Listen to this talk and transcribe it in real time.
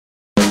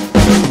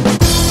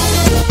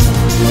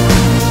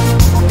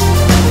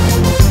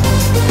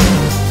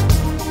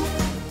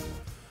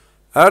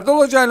Erdal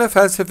Hoca'yla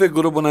felsefe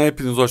grubuna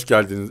hepiniz hoş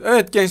geldiniz.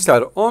 Evet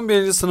gençler,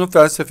 11. sınıf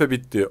felsefe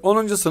bitti.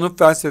 10. sınıf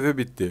felsefe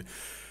bitti.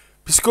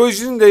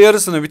 Psikolojinin de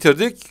yarısını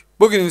bitirdik.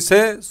 Bugün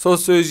ise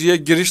sosyolojiye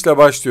girişle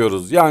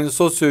başlıyoruz. Yani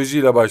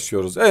sosyolojiyle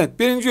başlıyoruz. Evet,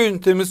 birinci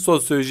ünitemiz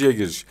sosyolojiye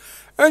giriş.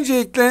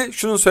 Öncelikle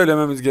şunu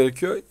söylememiz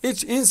gerekiyor.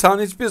 İnsan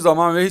hiçbir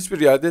zaman ve hiçbir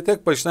yerde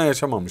tek başına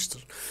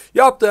yaşamamıştır.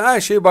 Yaptığı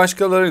her şey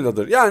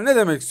başkalarıyladır. Yani ne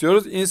demek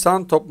istiyoruz?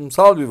 İnsan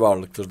toplumsal bir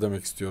varlıktır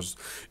demek istiyoruz.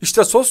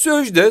 İşte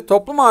sosyolojide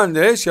toplum halinde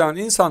yaşayan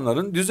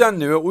insanların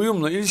düzenli ve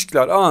uyumlu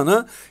ilişkiler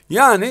ağını,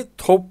 yani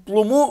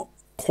toplumu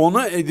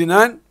konu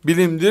edinen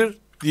bilimdir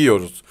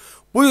diyoruz.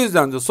 Bu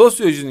yüzden de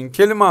sosyolojinin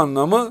kelime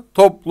anlamı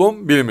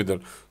toplum bilimidir.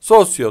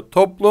 Sosyo,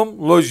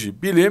 toplum,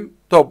 loji, bilim,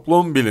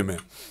 toplum bilimi.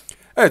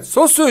 Evet,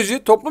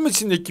 sosyoloji toplum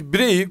içindeki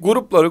bireyi,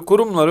 grupları,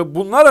 kurumları,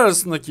 bunlar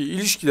arasındaki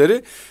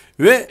ilişkileri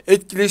ve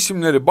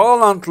etkileşimleri,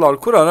 bağlantılar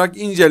kurarak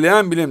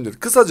inceleyen bilimdir.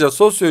 Kısaca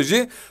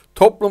sosyoloji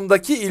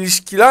toplumdaki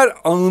ilişkiler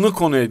ağını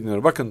konu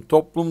edinir. Bakın,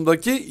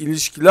 toplumdaki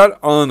ilişkiler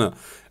ağını.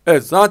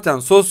 Evet, zaten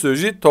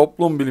sosyoloji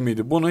toplum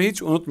bilimiydi. Bunu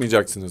hiç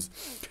unutmayacaksınız.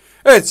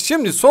 Evet,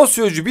 şimdi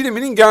sosyoloji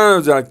biliminin genel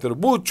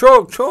özellikleri. Bu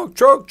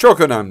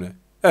çok önemli.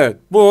 Evet,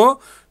 bu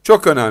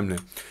çok önemli.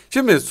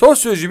 Şimdi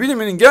sosyoloji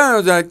biliminin genel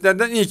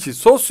özelliklerden ilki,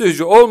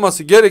 sosyoloji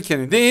olması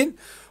gerekeni değil,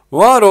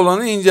 var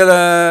olanı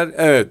inceler.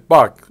 Evet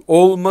bak,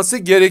 olması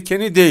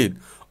gerekeni değil,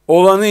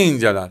 olanı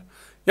inceler.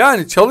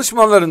 Yani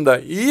çalışmalarında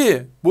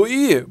iyi,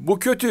 bu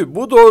kötü,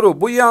 bu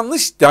doğru, bu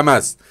yanlış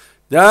demez.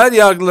 Değer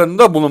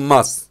yargılarında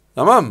bulunmaz.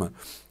 Tamam mı?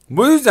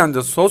 Bu yüzden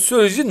de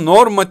sosyoloji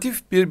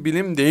normatif bir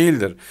bilim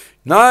değildir.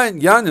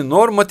 Yani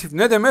normatif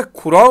ne demek?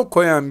 Kural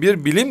koyan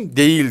bir bilim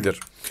değildir.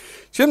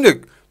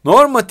 Şimdi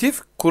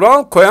normatif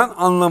kural koyan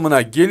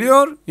anlamına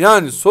geliyor.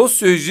 Yani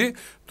sosyoloji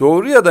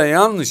doğru ya da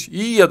yanlış,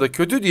 iyi ya da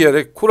kötü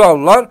diyerek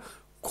kurallar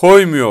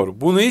koymuyor.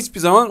 Bunu hiçbir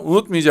zaman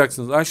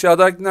unutmayacaksınız.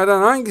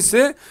 Aşağıdakilerden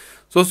hangisi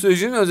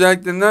sosyolojinin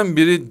özelliklerinden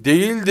biri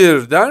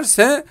değildir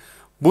derse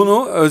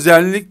bunu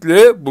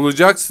özellikle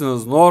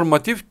bulacaksınız.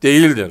 Normatif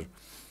değildir.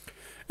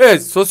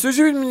 Evet,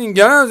 sosyoloji biliminin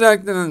genel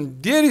özelliklerinden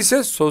diğeri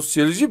ise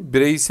sosyoloji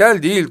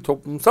bireysel değil,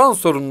 toplumsal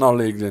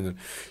sorunlarla ilgilenir.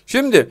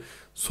 Şimdi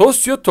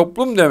sosyo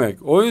toplum demek.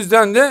 O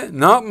yüzden de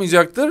ne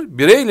yapmayacaktır?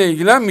 Bireyle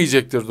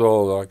ilgilenmeyecektir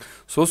doğal olarak.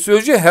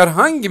 Sosyoloji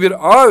herhangi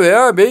bir A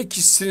veya B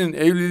kişisinin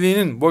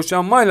evliliğinin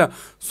boşanmayla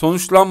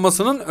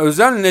sonuçlanmasının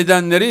özel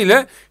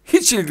nedenleriyle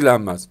hiç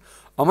ilgilenmez.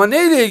 Ama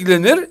neyle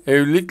ilgilenir?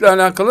 Evlilikle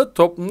alakalı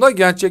toplumda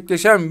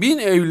gerçekleşen 1000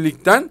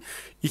 evlilikten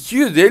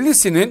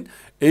 250'sinin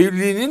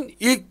evliliğinin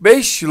ilk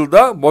 5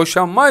 yılda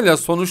boşanmayla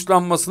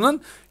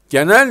sonuçlanmasının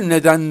genel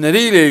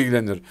nedenleriyle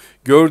ilgilenir.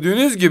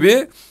 Gördüğünüz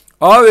gibi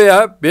A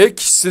veya B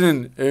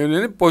kişisinin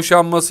evlenip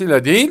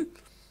boşanmasıyla değil,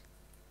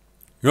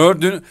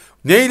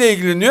 neyle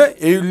ilgileniyor?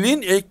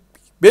 Evliliğin ilk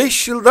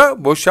 5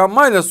 yılda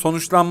boşanmayla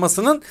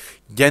sonuçlanmasının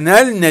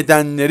genel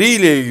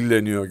nedenleriyle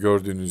ilgileniyor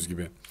gördüğünüz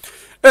gibi.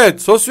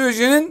 Evet,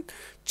 sosyolojinin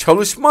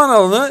çalışma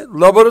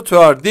alanı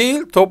laboratuvar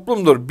değil,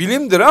 toplumdur,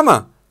 bilimdir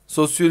ama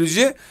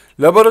sosyoloji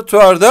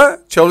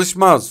laboratuvarda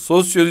çalışmaz.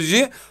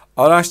 Sosyoloji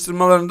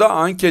araştırmalarında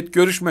anket,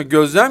 görüşme,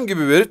 gözlem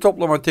gibi veri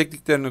toplama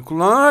tekniklerini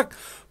kullanarak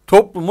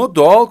toplumu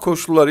doğal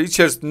koşulları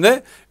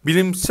içerisinde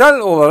bilimsel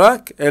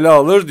olarak ele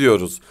alır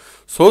diyoruz.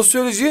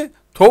 Sosyoloji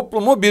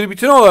toplumu bir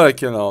bütün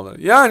olarak ele alır.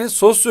 Yani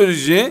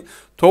sosyoloji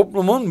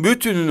toplumun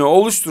bütününü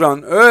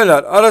oluşturan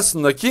öğeler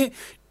arasındaki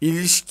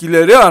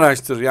ilişkileri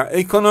araştırır. Yani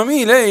ekonomi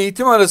ile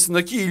eğitim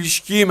arasındaki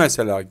ilişkiyi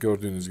mesela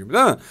gördüğünüz gibi,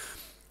 değil mi?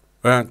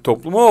 Yani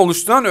toplumu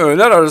oluşturan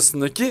öğeler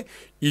arasındaki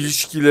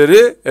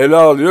ilişkileri ele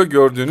alıyor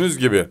gördüğünüz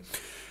gibi.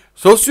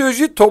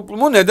 Sosyoloji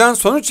toplumu neden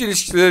sonuç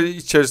ilişkileri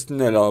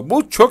içerisinde ele alır.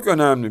 Bu çok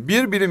önemli.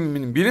 Bir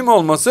bilimin bilim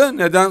olması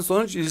neden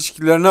sonuç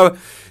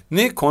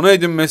ilişkilerini konu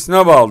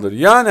edinmesine bağlıdır.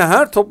 Yani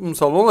her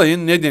toplumsal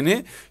olayın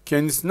nedeni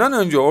kendisinden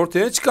önce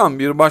ortaya çıkan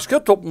bir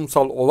başka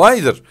toplumsal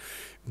olaydır.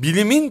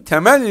 Bilimin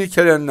temel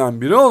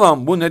ilkelerinden biri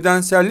olan bu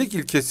nedensellik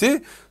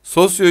ilkesi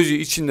sosyoloji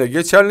içinde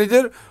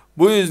geçerlidir.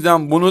 Bu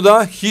yüzden bunu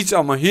da hiç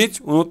ama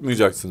hiç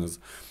unutmayacaksınız.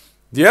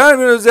 Diğer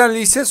bir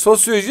özelliği ise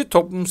sosyoloji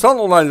toplumsal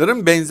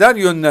olayların benzer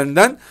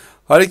yönlerinden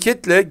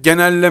hareketle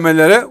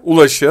genellemelere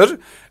ulaşır.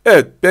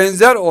 Evet,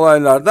 benzer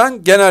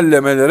olaylardan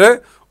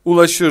genellemelere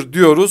ulaşır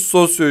diyoruz.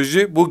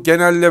 Sosyoloji bu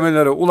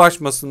genellemelere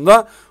ulaşmasını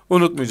da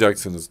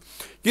unutmayacaksınız.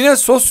 Yine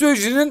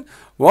sosyolojinin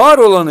var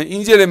olanı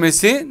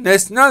incelemesi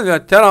nesnel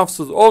ve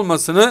tarafsız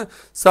olmasını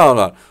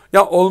sağlar.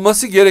 Ya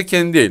olması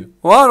gereken değil,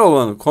 var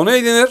olanı konu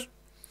edinir.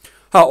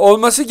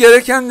 Olması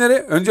gerekenleri,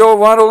 önce o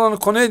var olanı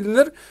konu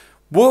edinir.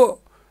 Bu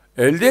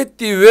elde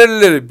ettiği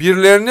verileri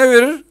birilerine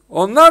verir.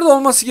 Onlar da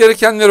olması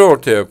gerekenleri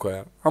ortaya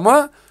koyar.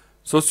 Ama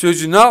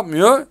sosyoloji ne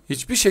yapmıyor?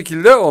 Hiçbir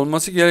şekilde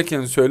olması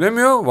gerekeni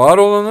söylemiyor. Var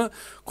olanı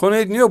konu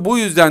ediniyor. Bu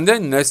yüzden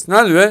de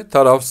nesnel ve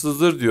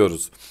tarafsızdır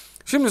diyoruz.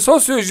 Şimdi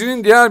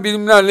sosyolojinin diğer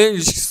bilimlerle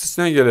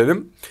ilişkisine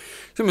gelelim.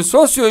 Şimdi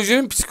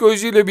sosyolojinin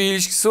psikolojiyle bir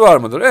ilişkisi var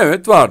mıdır?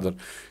 Evet, vardır.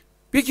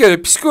 Bir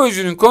kere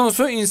psikolojinin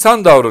konusu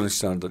insan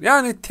davranışlarıdır.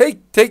 Yani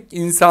tek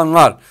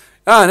insanlar.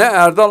 Yani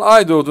Erdal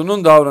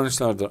Aydoğdu'nun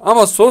davranışlarıdır.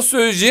 Ama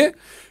sosyoloji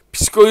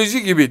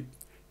psikoloji gibi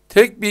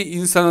tek bir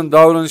insanın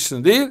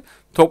davranışını değil,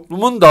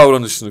 toplumun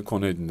davranışını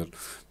konu edinir.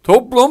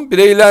 Toplum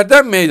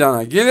bireylerden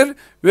meydana gelir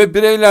ve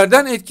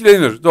bireylerden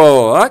etkilenir doğal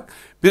olarak.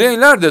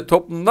 Bireyler de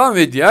toplumdan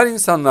ve diğer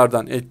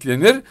insanlardan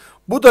etkilenir.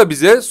 Bu da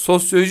bize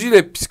sosyoloji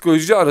ile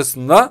psikoloji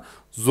arasında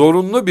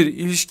zorunlu bir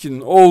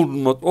ilişkinin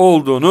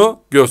olduğunu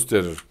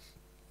gösterir.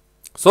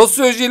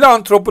 Sosyoloji ile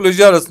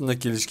antropoloji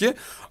arasındaki ilişki.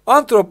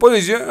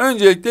 Antropoloji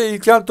öncelikle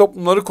ilkel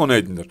toplumları konu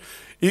edinir.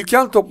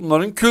 İlkel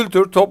toplumların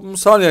kültür,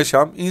 toplumsal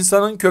yaşam,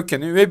 insanın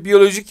kökeni ve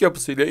biyolojik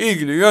yapısıyla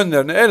ilgili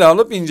yönlerini ele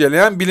alıp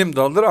inceleyen bilim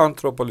dalıdır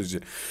antropoloji.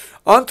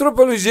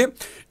 Antropoloji,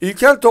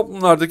 ilkel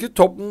toplumlardaki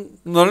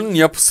toplumların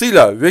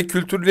yapısıyla ve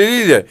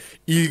kültürleriyle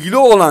ilgili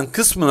olan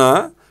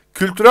kısmına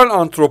kültürel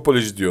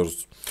antropoloji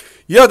diyoruz.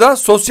 Ya da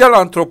sosyal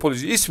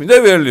antropoloji ismi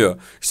de veriliyor.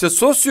 İşte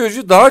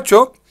sosyoloji daha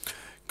çok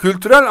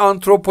kültürel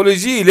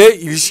antropoloji ile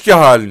ilişki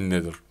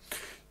halindedir.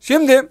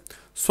 Şimdi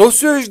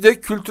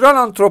sosyolojide,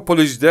 kültürel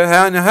antropolojide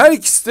yani her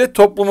ikisi de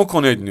toplumu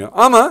konu ediniyor.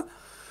 Ama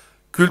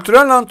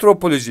kültürel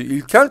antropoloji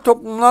ilkel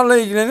toplumlarla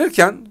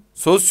ilgilenirken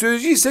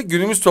sosyoloji ise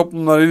günümüz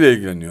toplumlarıyla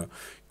ilgileniyor.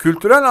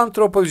 Kültürel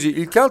antropoloji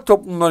ilkel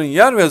toplumların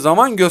yer ve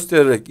zaman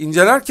göstererek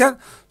incelerken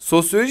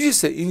sosyoloji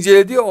ise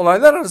incelediği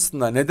olaylar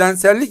arasında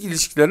nedensellik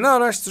ilişkilerini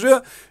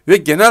araştırıyor ve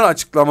genel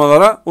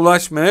açıklamalara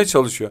ulaşmaya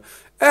çalışıyor.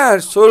 Eğer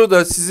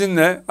soruda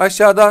sizinle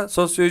aşağıda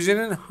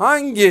sosyolojinin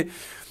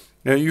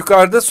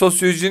yukarıda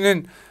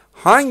sosyolojinin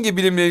hangi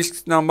bilimle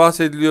ilişkisinden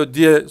bahsediliyor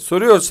diye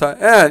soruyorsa,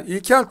 eğer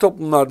ilkel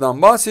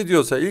toplumlardan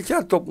bahsediyorsa,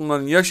 ilkel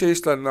toplumların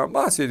yaşayışlarından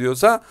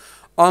bahsediyorsa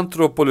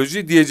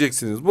antropoloji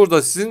diyeceksiniz.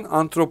 Burada sizin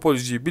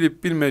antropolojiyi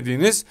bilip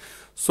bilmediğiniz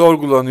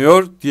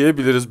sorgulanıyor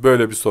diyebiliriz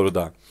böyle bir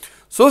soruda.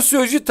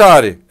 Sosyoloji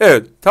tarih.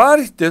 Evet,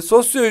 tarihte,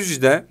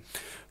 sosyolojide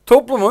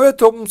toplumu ve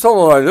toplumsal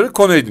olayları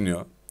konu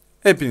ediniyor.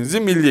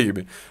 Hepinizin bildiği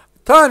gibi.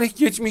 Tarih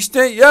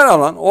geçmişte yer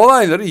alan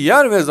olayları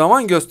yer ve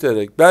zaman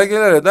göstererek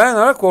belgelere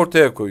dayanarak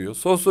ortaya koyuyor.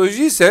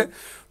 Sosyoloji ise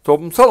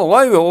toplumsal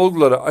olay ve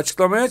olguları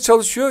açıklamaya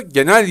çalışıyor,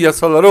 genel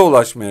yasalara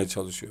ulaşmaya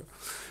çalışıyor.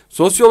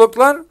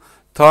 Sosyologlar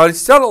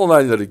tarihsel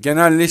olayları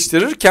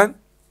genelleştirirken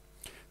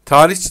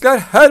tarihçiler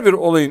her bir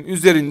olayın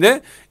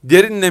üzerinde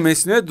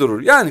derinlemesine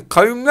durur. Yani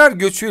kavimler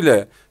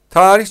göçüyle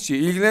tarihçi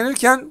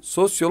ilgilenirken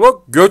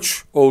sosyolog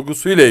göç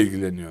olgusuyla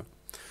ilgileniyor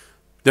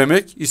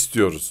demek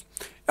istiyoruz.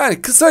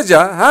 Yani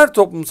kısaca her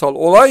toplumsal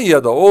olay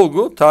ya da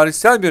olgu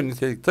tarihsel bir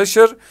nitelik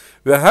taşır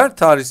ve her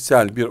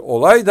tarihsel bir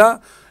olay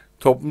da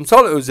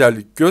toplumsal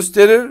özellik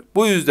gösterir.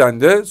 Bu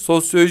yüzden de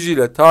sosyoloji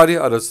ile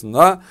tarih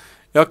arasında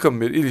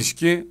yakın bir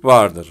ilişki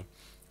vardır.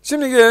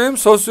 Şimdi gelelim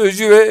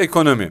sosyoloji ve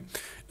ekonomi.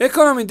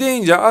 Ekonomi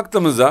deyince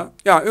aklımıza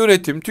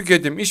üretim,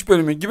 tüketim, iş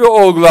bölümü gibi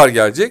olgular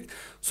gelecek.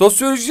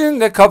 Sosyolojinin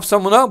de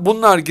kapsamına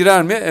bunlar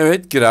girer mi?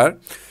 Evet, girer.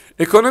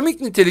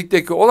 Ekonomik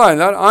nitelikteki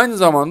olaylar aynı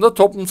zamanda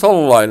toplumsal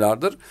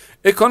olaylardır.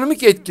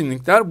 Ekonomik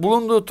etkinlikler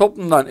bulunduğu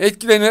toplumdan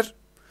etkilenir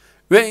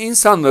ve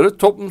insanları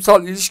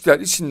toplumsal ilişkiler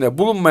içinde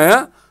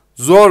bulunmaya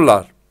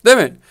zorlar. Değil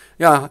mi?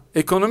 Yani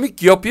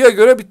ekonomik yapıya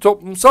göre bir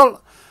toplumsal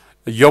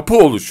yapı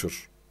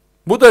oluşur.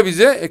 Bu da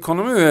bize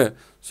ekonomi ve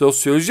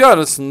sosyoloji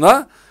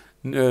arasında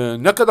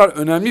ne kadar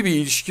önemli bir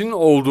ilişkinin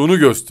olduğunu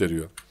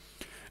gösteriyor.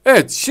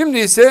 Evet, şimdi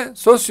ise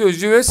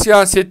sosyoloji ve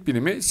siyaset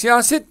bilimi.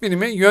 Siyaset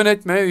bilimi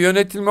yönetme,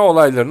 yönetilme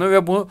olaylarını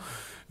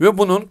ve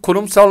bunun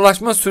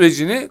kurumsallaşma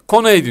sürecini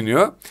konu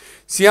ediniyor.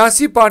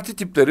 Siyasi parti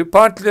tipleri,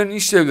 partilerin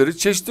işlevleri,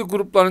 çeşitli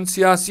grupların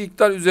siyasi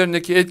iktidar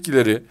üzerindeki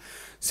etkileri,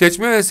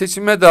 seçme ve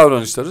seçilme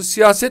davranışları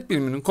siyaset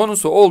biliminin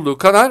konusu olduğu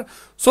kadar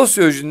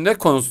sosyolojinin de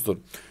konusudur.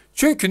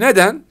 Çünkü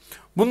neden?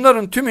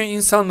 Bunların tümü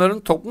insanların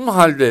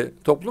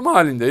toplum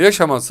halinde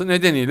yaşaması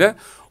nedeniyle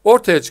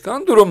ortaya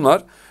çıkan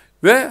durumlar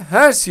ve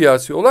her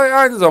siyasi olay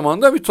aynı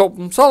zamanda bir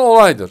toplumsal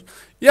olaydır.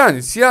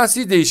 Yani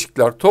siyasi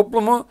değişiklikler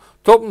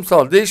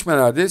toplumsal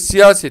değişmelerde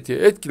siyaseti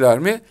etkiler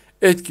mi?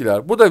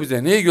 Etkiler. Bu da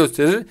bize neyi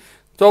gösterir?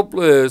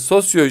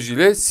 Sosyoloji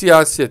ile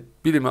siyaset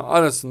bilimi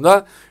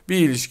arasında bir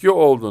ilişki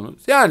olduğunu.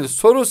 Yani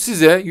soru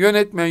size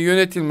yönetme,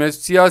 yönetilme,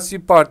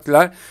 siyasi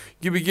partiler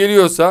gibi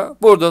geliyorsa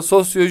burada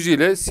sosyoloji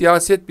ile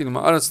siyaset bilimi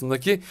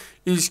arasındaki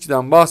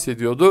ilişkiden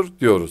bahsediyordur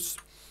diyoruz.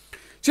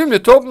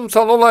 Şimdi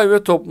toplumsal olay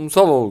ve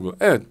toplumsal olgu.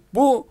 Evet,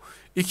 bu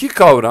iki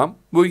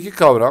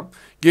kavram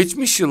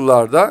geçmiş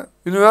yıllarda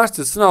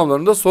üniversite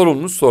sınavlarında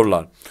sorulmuş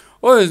sorular.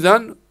 O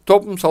yüzden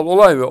toplumsal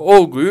olay ve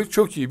olguyu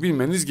çok iyi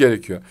bilmeniz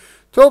gerekiyor.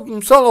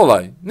 Toplumsal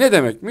olay ne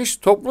demekmiş?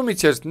 Toplum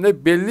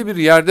içerisinde belli bir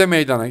yerde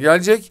meydana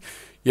gelecek.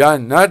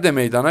 Yani nerede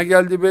meydana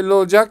geldiği belli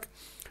olacak.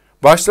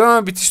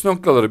 Başlama bitiş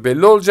noktaları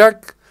belli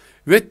olacak.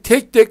 Ve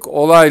tek tek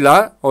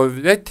olaylar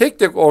ve tek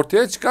tek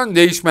ortaya çıkan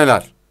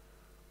değişmeler.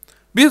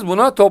 Biz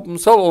buna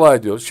toplumsal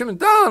olay diyoruz. Şimdi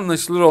daha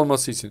anlaşılır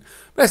olması için.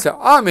 Mesela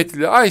Ahmet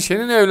ile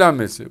Ayşe'nin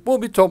evlenmesi.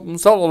 Bu bir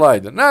toplumsal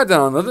olaydır. Nereden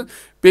anladın?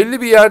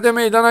 Belli bir yerde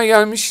meydana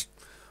gelmiş.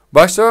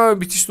 Başlama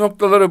ve bitiş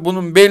noktaları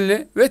bunun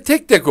belli ve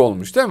tek tek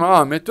olmuş değil mi?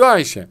 Ahmet ve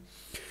Ayşe.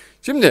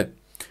 Şimdi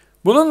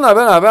bununla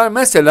beraber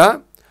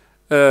mesela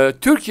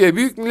Türkiye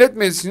Büyük Millet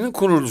Meclisi'nin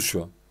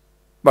kuruluşu.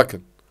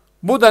 Bakın.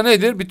 Bu da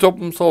nedir? Bir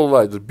toplumsal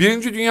olaydır.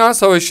 Birinci Dünya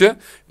Savaşı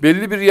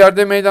belli bir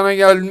yerde meydana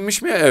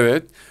gelmiş mi?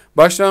 Evet.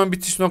 Başlama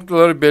bitiş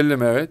noktaları belli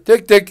mi? Evet.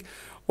 Tek tek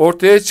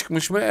ortaya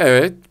çıkmış mı?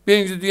 Evet.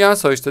 Birinci Dünya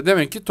Savaşı'da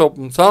demek ki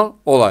toplumsal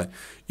olay.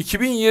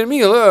 2020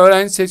 yılı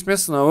öğrenci seçme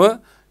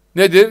sınavı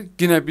nedir?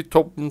 Yine bir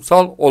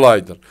toplumsal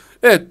olaydır.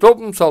 Evet,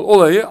 toplumsal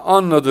olayı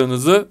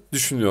anladığınızı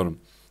düşünüyorum.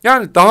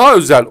 Yani daha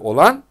özel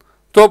olan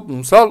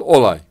toplumsal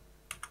olay.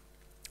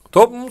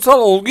 Toplumsal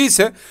olgu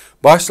ise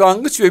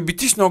başlangıç ve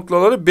bitiş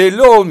noktaları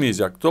belli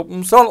olmayacak.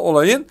 Toplumsal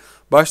olayın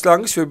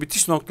başlangıç ve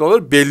bitiş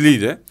noktaları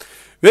belliydi.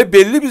 Ve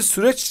belli bir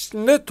süreç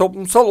içinde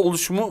toplumsal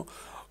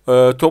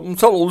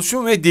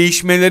oluşum ve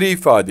değişmeleri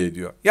ifade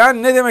ediyor.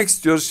 Yani ne demek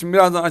istiyoruz? Şimdi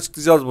birazdan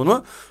açıklayacağız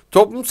bunu.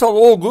 Toplumsal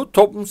olgu,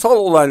 toplumsal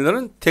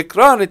olayların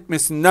tekrar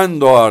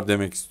etmesinden doğar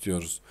demek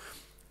istiyoruz.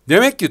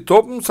 Demek ki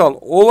toplumsal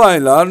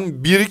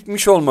olayların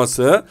birikmiş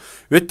olması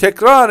ve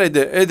tekrar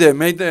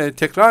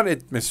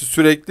etmesi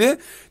sürekli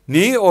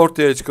neyi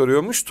ortaya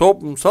çıkarıyormuş?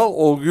 Toplumsal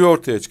olguyu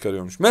ortaya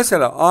çıkarıyormuş.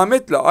 Mesela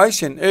Ahmet'le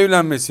Ayşe'nin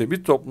evlenmesi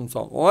bir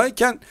toplumsal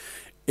olayken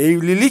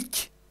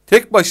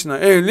tek başına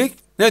evlilik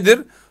nedir?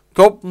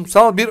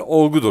 Toplumsal bir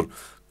olgudur.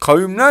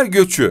 Kavimler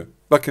göçü,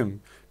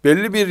 bakın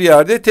belli bir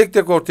yerde tek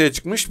tek ortaya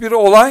çıkmış bir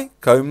olay,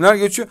 kavimler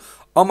göçü,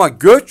 ama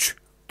göç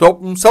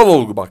toplumsal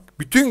olgu bak.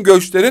 Bütün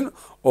göçlerin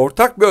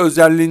ortak bir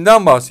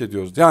özelliğinden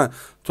bahsediyoruz. Yani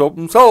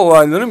toplumsal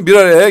olayların bir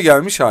araya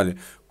gelmiş hali.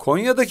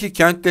 Konya'daki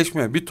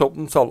kentleşme bir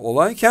toplumsal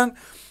olayken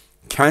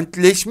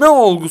kentleşme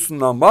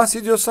olgusundan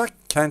bahsediyorsak,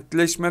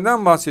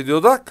 kentleşmeden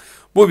bahsediyorsak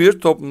bu bir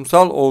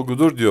toplumsal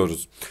olgudur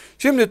diyoruz.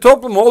 Şimdi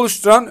toplumu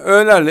oluşturan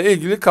öğelerle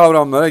ilgili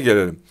kavramlara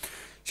gelelim.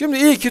 Şimdi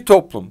ilki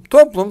toplum.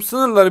 Toplum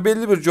sınırları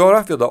belli bir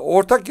coğrafyada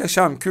ortak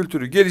yaşam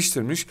kültürü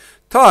geliştirmiş,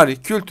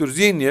 tarih, kültür,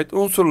 zihniyet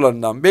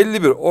unsurlarından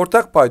belli bir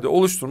ortak payda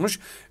oluşturmuş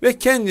ve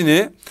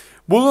kendini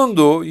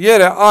bulunduğu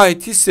yere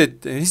ait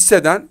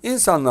hisseden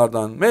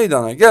insanlardan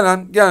meydana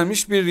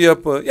gelmiş bir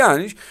yapı.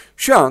 Yani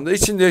şu anda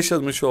içinde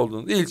yaşamış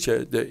olduğunuz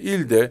ilçede,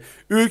 ilde,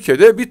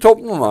 ülkede bir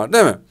toplum var,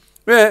 değil mi?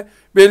 Ve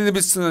belli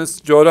bir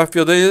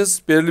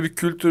coğrafyadayız, belli bir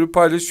kültürü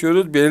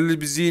paylaşıyoruz,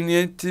 belirli bir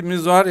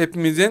zihniyetimiz var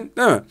hepimizin,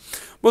 değil mi?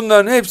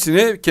 Bunların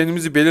hepsini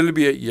kendimizi belirli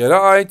bir yere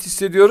ait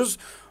hissediyoruz.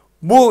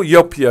 Bu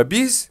yapıya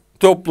biz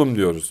toplum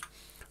diyoruz.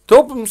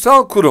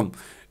 Toplumsal kurum.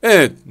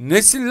 Evet,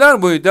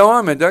 nesiller boyu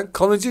devam eden,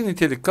 kalıcı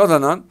nitelik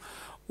kazanan,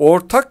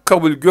 ortak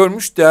kabul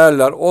görmüş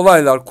değerler,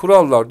 olaylar,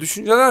 kurallar,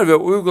 düşünceler ve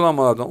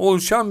uygulamalardan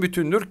oluşan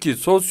bütündür ki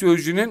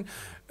sosyolojinin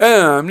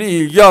en önemli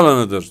ilgi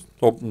alanıdır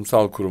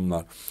toplumsal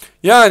kurumlar.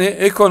 Yani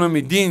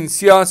ekonomi, din,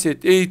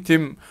 siyaset,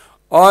 eğitim,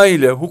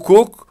 aile,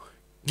 hukuk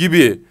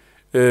gibi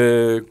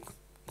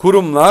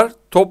kurumlar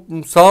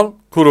toplumsal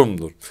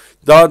kurumdur.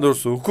 Daha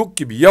doğrusu hukuk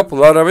gibi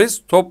yapılara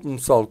biz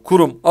toplumsal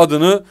kurum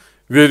adını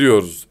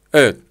veriyoruz.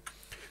 Evet.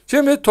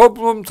 Şimdi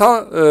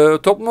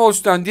toplumu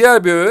oluşturan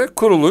diğer bir öğe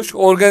kuruluş,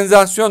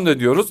 organizasyon da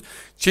diyoruz.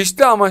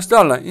 Çeşitli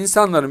amaçlarla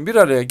insanların bir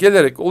araya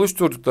gelerek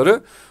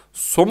oluşturdukları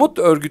somut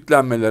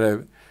örgütlenmelere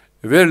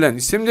verilen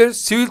isimdir.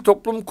 Sivil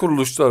toplum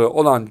kuruluşları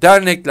olan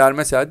dernekler,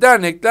 mesela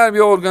dernekler bir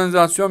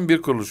organizasyon,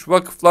 bir kuruluş.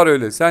 Vakıflar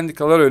öyle,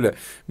 sendikalar öyle,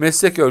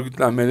 meslek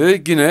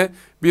örgütlenmeleri yine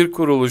bir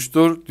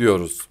kuruluştur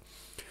diyoruz.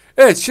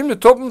 Evet, şimdi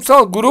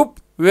toplumsal grup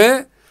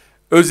ve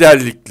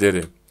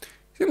özellikleri.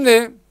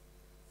 Şimdi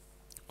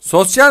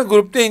sosyal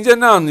grup deyince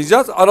ne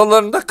anlayacağız?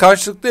 Aralarında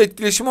karşılıklı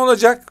etkileşim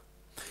olacak.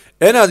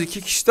 En az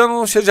iki kişiden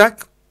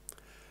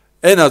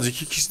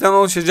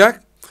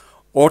oluşacak.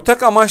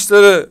 Ortak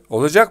amaçları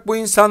olacak bu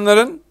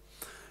insanların.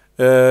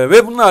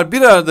 Ve bunlar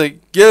bir arada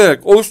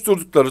gelerek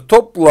oluşturdukları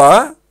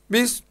topluluğa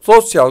biz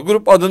sosyal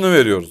grup adını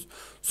veriyoruz.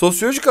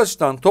 Sosyolojik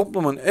açıdan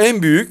toplumun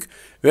en büyük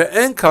ve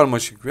en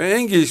karmaşık ve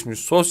en gelişmiş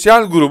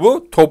sosyal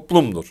grubu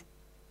toplumdur.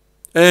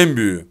 En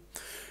büyüğü.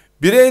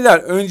 Bireyler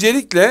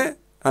öncelikle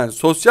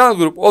sosyal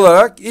grup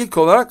olarak ilk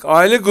olarak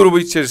aile grubu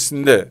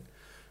içerisinde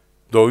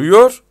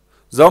doğuyor.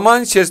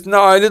 Zaman içerisinde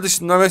aile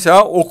dışında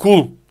mesela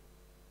okul,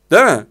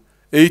 değil mi?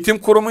 Eğitim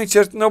kurumu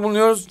içerisinde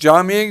bulunuyoruz.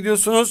 Camiye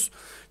gidiyorsunuz.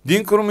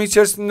 Din kurumu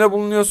içerisinde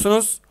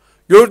bulunuyorsunuz.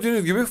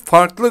 Gördüğünüz gibi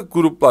farklı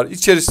gruplar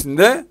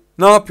içerisinde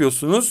ne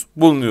yapıyorsunuz?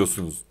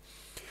 Bulunuyorsunuz.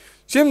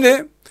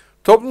 Şimdi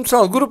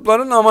toplumsal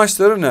grupların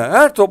amaçları ne?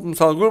 Her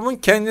toplumsal grubun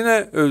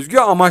kendine özgü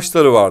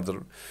amaçları vardır.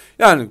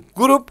 Yani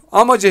grup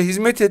amaca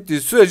hizmet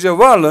ettiği sürece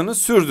varlığını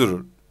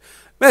sürdürür.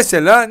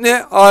 Mesela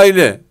ne?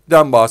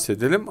 Aileden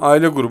bahsedelim.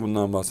 Aile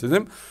grubundan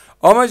bahsedelim.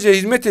 Amaca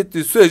hizmet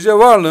ettiği sürece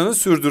varlığını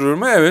sürdürür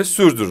mü? Evet,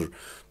 sürdürür.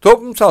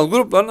 Toplumsal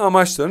grupların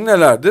amaçları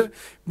nelerdir?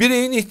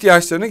 Bireyin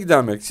ihtiyaçlarını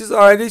gidermek. Siz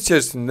aile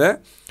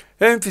içerisinde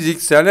hem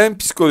fiziksel hem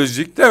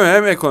psikolojik, değil mi?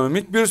 Hem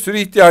ekonomik bir sürü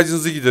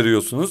ihtiyacınızı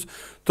gideriyorsunuz.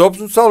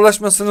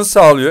 Toplumsallaşmasını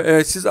sağlıyor.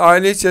 Evet, siz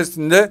aile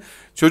içerisinde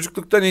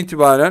çocukluktan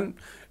itibaren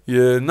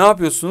ne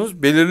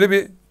yapıyorsunuz? Belirli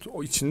bir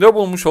içinde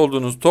bulmuş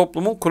olduğunuz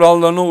toplumun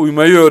kurallarına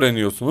uymayı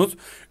öğreniyorsunuz.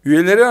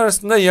 Üyeleri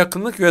arasında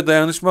yakınlık ve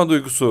dayanışma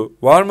duygusu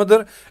var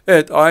mıdır?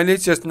 Evet, aile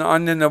içerisinde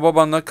annenle,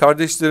 babanla,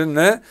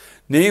 kardeşlerinle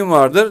neyin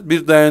vardır?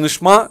 Bir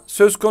dayanışma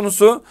söz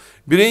konusu.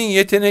 Bireyin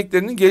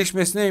yeteneklerinin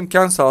gelişmesine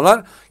imkan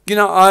sağlar.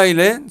 Yine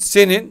aile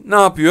senin ne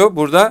yapıyor?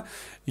 Burada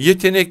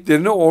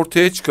yeteneklerini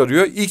ortaya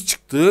çıkarıyor. İlk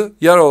çıktığı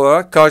yer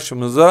olarak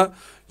karşımıza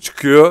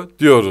çıkıyor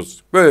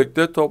diyoruz.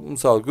 Böylelikle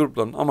toplumsal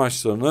grupların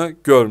amaçlarını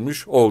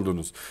görmüş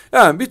oldunuz.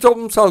 Yani bir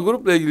toplumsal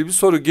grupla ilgili bir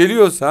soru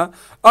geliyorsa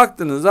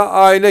aklınıza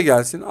aile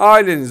gelsin.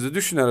 Ailenizi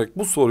düşünerek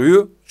bu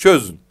soruyu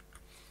çözün.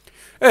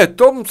 Evet,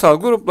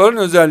 toplumsal grupların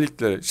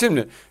özellikleri.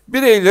 Şimdi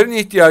bireylerin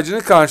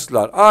ihtiyacını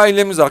karşılar.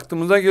 Ailemiz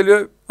aklımıza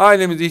geliyor.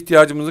 Ailemiz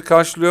ihtiyacımızı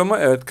karşılıyor mu?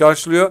 Evet,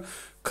 karşılıyor.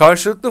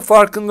 Karşılıklı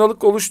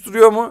farkındalık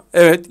oluşturuyor mu?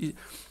 Evet.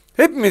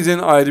 Hepimizin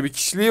ayrı bir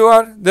kişiliği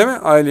var, değil mi?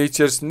 Aile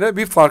içerisinde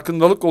bir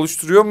farkındalık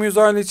oluşturuyor muyuz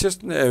aile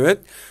içerisinde? Evet.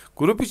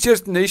 Grup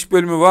içerisinde iş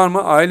bölümü var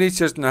mı? Aile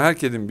içerisinde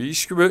herkesin bir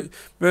iş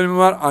bölümü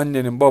var.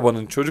 Annenin,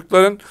 babanın,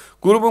 çocukların.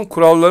 Grubun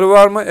kuralları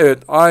var mı? Evet.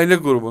 Aile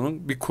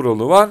grubunun bir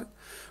kuralı var.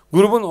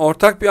 Grubun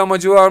ortak bir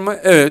amacı var mı?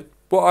 Evet.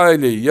 Bu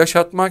aileyi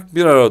yaşatmak,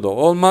 bir arada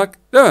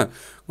olmak, değil mi?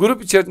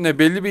 Grup içerisinde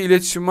belli bir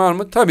iletişim var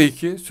mı? Tabii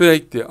ki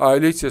sürekli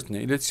aile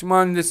içerisinde iletişim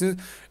halindesiniz.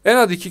 En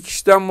az 2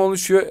 kişiden mi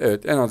oluşuyor?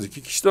 Evet, en az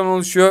 2 kişiden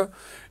oluşuyor.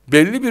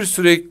 Belli bir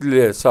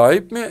sürekliliğe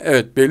sahip mi?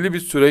 Evet, belli bir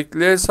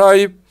sürekliliğe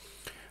sahip.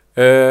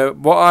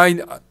 Bu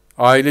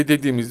aile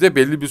dediğimizde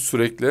belli bir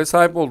sürekliliğe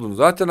sahip olduğunu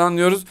zaten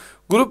anlıyoruz.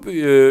 Grup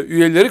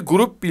üyeleri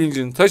grup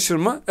bilincini taşır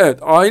mı? Evet,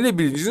 aile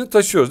bilincini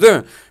taşıyoruz, değil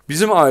mi?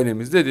 Bizim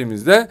ailemiz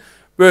dediğimizde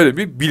böyle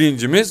bir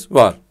bilincimiz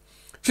var.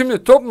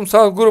 Şimdi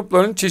toplumsal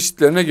grupların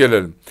çeşitlerine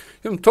gelelim.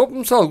 Şimdi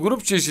toplumsal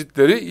grup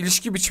çeşitleri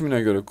ilişki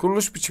biçimine göre,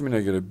 kuruluş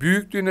biçimine göre,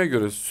 büyüklüğüne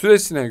göre,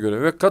 süresine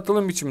göre ve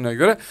katılım biçimine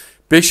göre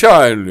 5'e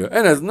ayrılıyor.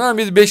 En azından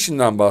biz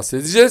 5'inden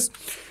bahsedeceğiz.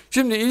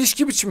 Şimdi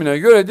ilişki biçimine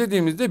göre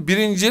dediğimizde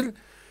birincil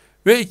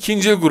ve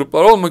ikincil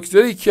gruplar olmak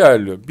üzere 2'ye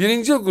ayrılıyor.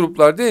 Birincil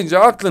gruplar deyince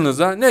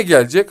aklınıza ne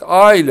gelecek?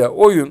 Aile,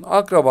 oyun,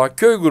 akraba,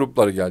 köy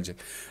grupları gelecek.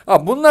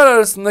 Bunlar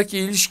arasındaki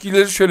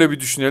ilişkileri şöyle bir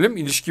düşünelim.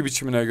 İlişki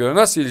biçimine göre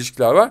nasıl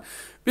ilişkiler var?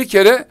 Bir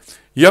kere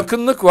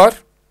yakınlık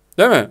var.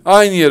 Değil mi?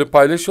 Aynı yeri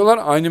paylaşıyorlar,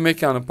 aynı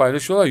mekanı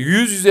paylaşıyorlar.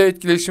 Yüz yüze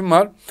etkileşim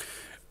var.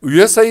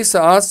 Üye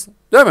sayısı az,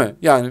 değil mi?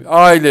 Yani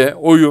aile,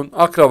 oyun,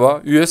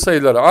 akraba, üye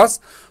sayıları az.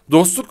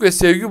 Dostluk ve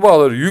sevgi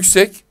bağları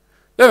yüksek,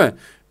 değil mi?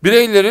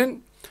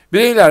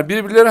 Bireyler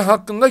birbirleri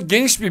hakkında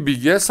geniş bir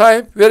bilgiye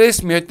sahip ve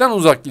resmiyetten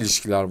uzak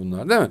ilişkiler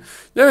bunlar, değil mi?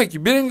 Demek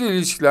ki birinci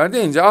ilişkiler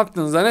deyince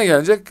aklınıza ne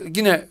gelecek?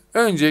 Yine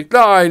öncelikle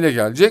aile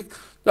gelecek.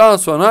 Daha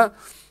sonra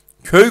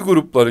köy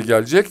grupları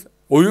gelecek.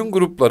 Oyun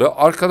grupları,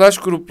 arkadaş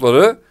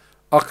grupları,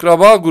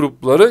 akraba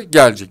grupları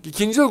gelecek.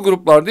 İkincil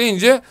gruplar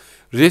deyince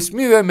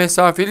resmi ve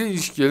mesafeli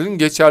ilişkilerin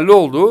geçerli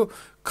olduğu,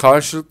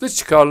 karşılıklı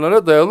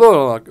çıkarlara dayalı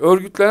olarak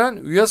örgütlenen,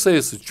 üye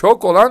sayısı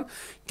çok olan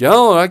genel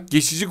olarak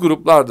geçici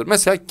gruplardır.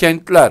 Mesela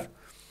kentler,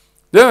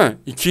 değil mi?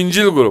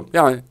 İkincil grup.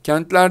 Yani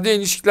kentlerde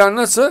ilişkiler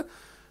nasıl?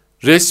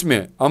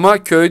 Resmi.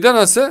 Ama köyde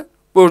nasıl?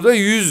 Burada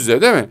yüz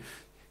yüze, değil mi?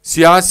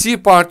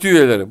 Siyasi parti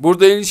üyeleri.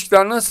 Burada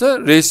ilişkiler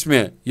nasıl?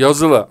 Resmi,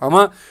 yazılı.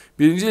 Ama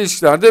birinci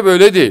ilişkilerde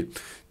böyle değil.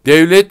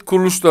 Devlet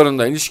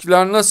kuruluşlarında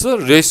ilişkiler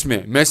nasıl?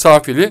 Resmi,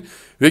 mesafeli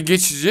ve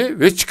geçici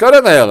ve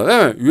çıkara dayalı,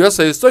 değil mi? Üye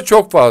sayısı da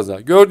çok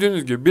fazla.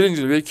 Gördüğünüz gibi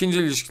birinci ve ikinci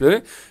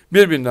ilişkileri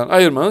birbirinden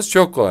ayırmanız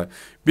çok kolay.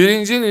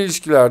 Birinci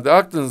ilişkilerde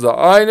aklınıza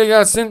aile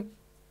gelsin.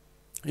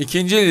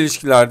 İkinci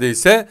ilişkilerde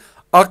ise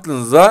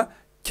aklınıza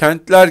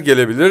kentler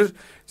gelebilir,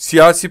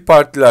 siyasi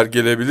partiler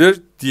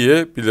gelebilir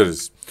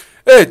diyebiliriz.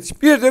 Evet,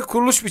 bir de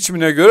kuruluş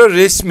biçimine göre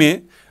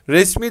resmi.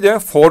 Resmi de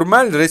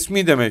formal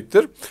resmi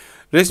demektir.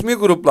 Resmi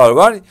gruplar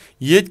var.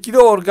 Yetkili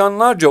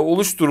organlarca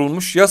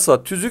oluşturulmuş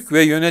yasa, tüzük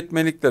ve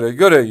yönetmeliklere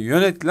göre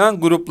yönetilen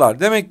gruplar.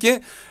 Demek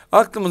ki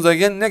aklımıza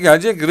ne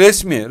gelecek?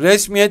 Resmi.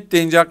 Resmiyet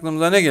deyince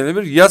aklımıza ne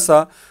gelebilir?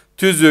 Yasa,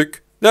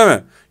 tüzük, değil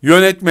mi?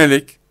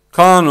 Yönetmelik,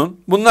 kanun,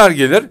 bunlar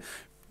gelir.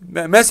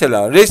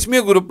 Mesela resmi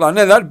gruplar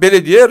neler?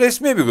 Belediye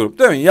resmi bir grup,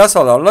 değil mi?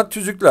 Yasalarla,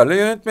 tüzüklerle,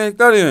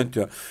 yönetmeliklerle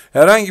yönetiyor.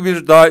 Herhangi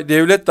bir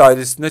devlet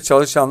dairesinde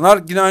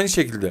çalışanlar yine aynı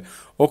şekilde.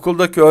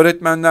 Okuldaki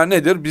öğretmenler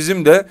nedir?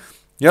 Bizim de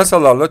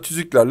yasalarla,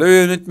 tüzüklerle ve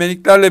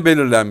yönetmeliklerle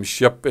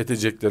belirlenmiş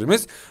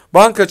edeceklerimiz.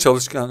 Banka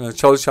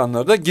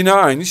çalışanları da yine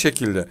aynı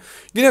şekilde.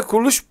 Yine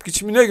kuruluş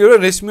biçimine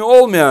göre resmi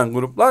olmayan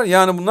gruplar,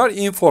 yani bunlar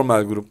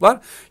informal gruplar.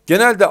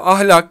 Genelde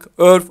ahlak,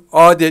 örf,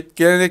 adet,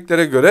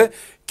 geleneklere göre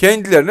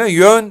kendilerine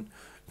yön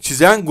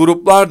çizen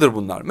gruplardır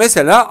bunlar.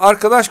 Mesela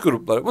arkadaş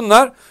grupları.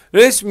 Bunlar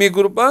resmi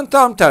grupların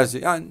tam tersi.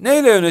 Yani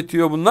neyle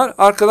yönetiyor bunlar?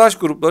 Arkadaş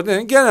grupları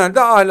dediğin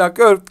genelde ahlak,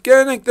 örf,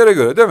 geleneklere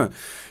göre, değil mi?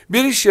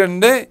 Bir iş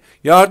yerinde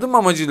yardım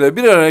amacıyla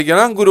bir araya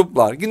gelen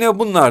gruplar. Yine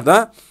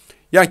bunlarda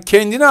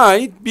kendine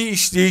ait bir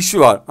işleyişi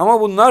var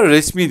ama bunlar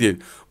resmi değil.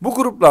 Bu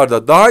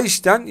gruplarda daha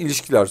içten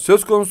ilişkiler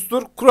söz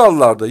konusudur.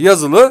 Kurallar da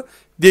yazılı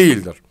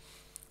değildir.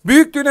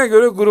 Büyüklüğüne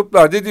göre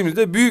gruplar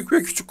dediğimizde büyük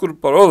ve küçük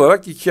gruplar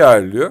olarak ikiye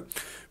ayrılıyor.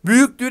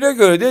 Büyüklüğüne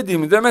göre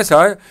dediğimizde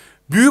mesela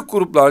büyük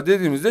gruplar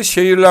dediğimizde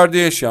şehirlerde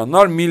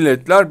yaşayanlar,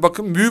 milletler,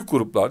 bakın büyük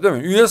gruplar, değil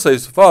mi? Üye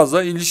sayısı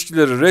fazla,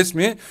 ilişkileri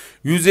resmi,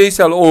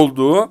 yüzeysel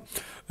olduğu,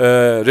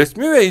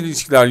 resmi ve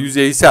ilişkiler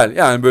yüzeysel,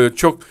 yani böyle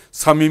çok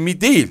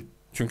samimi değil.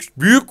 Çünkü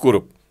büyük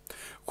grup.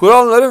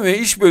 Kuralların ve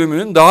iş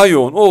bölümünün daha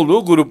yoğun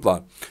olduğu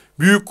gruplar.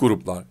 Büyük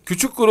gruplar.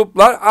 Küçük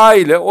gruplar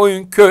aile,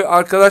 oyun, köy,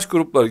 arkadaş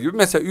grupları gibi.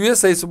 Mesela üye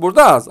sayısı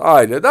burada az.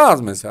 Ailede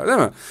az mesela, değil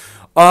mi?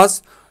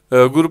 Az.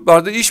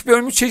 gruplarda iş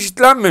bölümü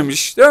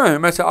çeşitlenmemiş, değil mi?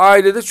 Mesela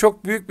ailede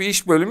çok büyük bir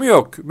iş bölümü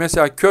yok.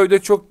 Mesela köyde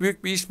çok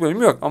büyük bir iş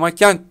bölümü yok. Ama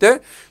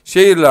kentte,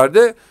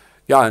 şehirlerde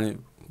yani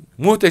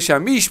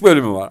muhteşem bir iş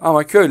bölümü var.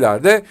 Ama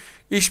köylerde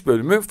iş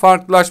bölümü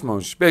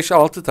farklılaşmamış.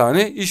 5-6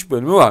 tane iş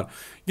bölümü var.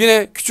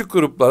 Yine küçük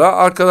gruplara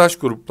arkadaş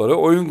grupları,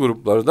 oyun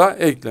grupları da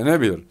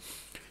eklenebilir.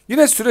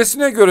 Yine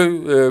süresine göre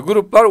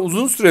gruplar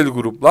uzun süreli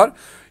gruplar.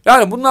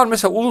 Yani bunlar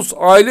mesela ulus,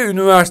 aile,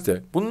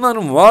 üniversite.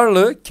 Bunların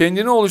varlığı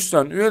kendini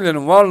oluşturan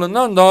üyelerin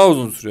varlığından daha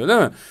uzun sürüyor, değil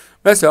mi?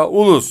 Mesela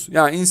ulus,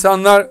 yani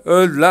insanlar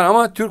öldüler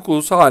ama Türk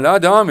ulusu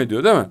hala devam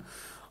ediyor, değil mi?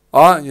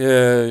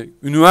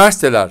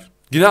 Üniversiteler,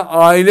 yine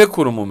aile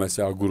kurumu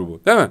mesela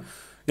grubu, değil mi?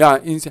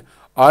 Yani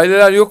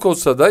aileler yok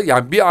olsa da,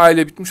 yani bir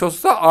aile bitmiş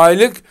olsa da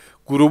aile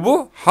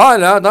grubu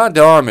hala daha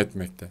devam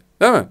etmekte,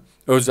 değil mi?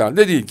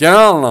 Özelde değil,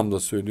 genel anlamda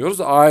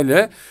söylüyoruz.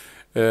 Aile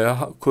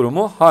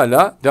kurumu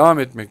hala devam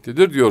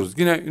etmektedir diyoruz.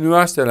 Yine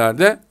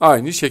üniversitelerde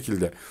aynı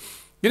şekilde.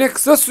 Yine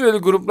kısa süreli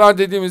gruplar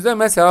dediğimizde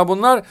mesela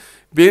bunlar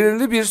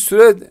belirli bir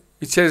süre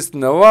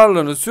içerisinde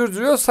varlığını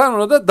sürdürüyor,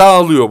 sonra da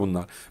dağılıyor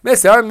bunlar.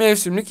 Mesela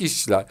mevsimlik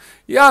işçiler.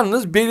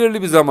 Yalnız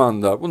belirli bir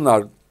zamanda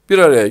bunlar bir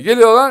araya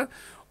geliyorlar.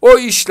 O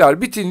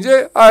işler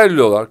bitince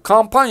ayrılıyorlar.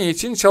 Kampanya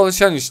için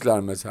çalışan işçiler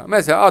mesela.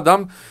 Mesela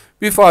adam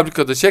bir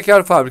fabrikada,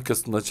 şeker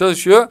fabrikasında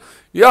çalışıyor.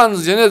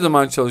 Yalnızca ne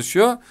zaman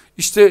çalışıyor?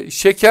 İşte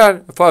şeker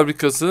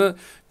fabrikası,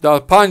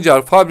 daha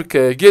pancar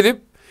fabrikaya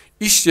gelip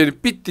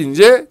işleri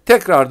bittince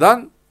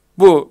tekrardan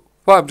bu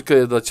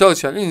fabrikaya da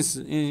çalışan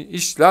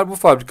işçiler bu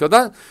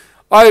fabrikadan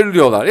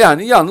ayrılıyorlar.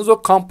 Yani yalnız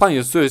o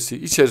kampanya süresi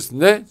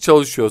içerisinde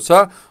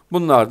çalışıyorsa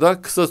bunlar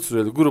da kısa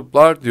süreli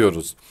gruplar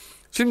diyoruz.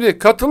 Şimdi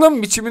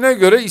katılım biçimine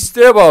göre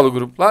isteğe bağlı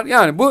gruplar.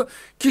 Yani bu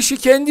kişi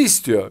kendi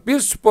istiyor. Bir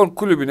spor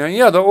kulübüne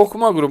ya da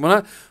okuma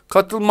grubuna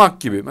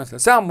katılmak gibi. Mesela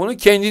sen bunu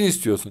kendin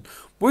istiyorsun.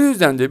 Bu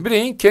yüzden de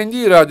bireyin kendi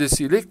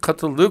iradesiyle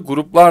katıldığı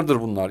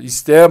gruplardır bunlar.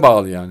 İsteğe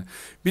bağlı yani.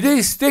 Bir de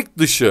istek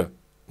dışı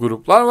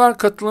gruplar var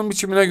katılım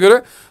biçimine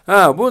göre.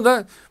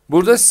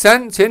 Burada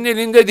senin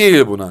elinde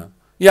değil buna.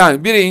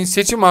 Yani bireyin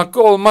seçim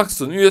hakkı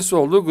olmaksızın üyesi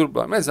olduğu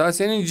gruplar. Mesela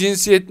senin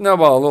cinsiyetine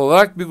bağlı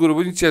olarak bir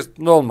grubun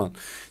içerisinde olman.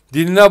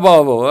 Diline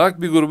bağlı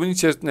olarak bir grubun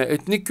içerisinde,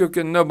 etnik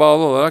kökenine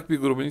bağlı olarak bir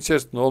grubun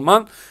içerisinde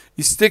olman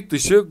istek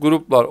dışı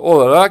gruplar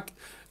olarak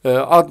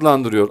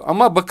adlandırıyor.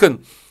 Ama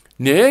bakın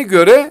neye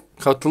göre?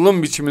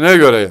 Katılım biçimine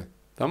göre.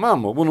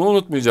 Tamam mı? Bunu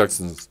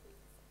unutmayacaksınız.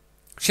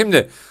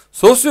 Şimdi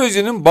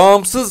sosyolojinin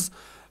bağımsız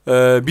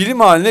bilim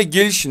haline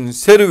gelişinin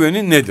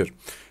serüveni nedir?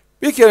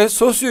 Bir kere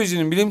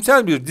sosyolojinin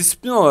bilimsel bir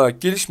disiplin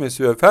olarak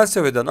gelişmesi ve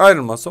felsefeden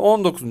ayrılması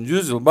 19.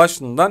 yüzyıl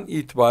başından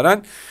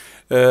itibaren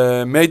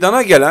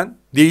meydana gelen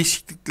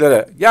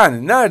değişikliklere,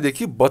 yani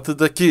neredeki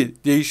batıdaki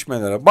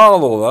değişmelere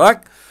bağlı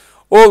olarak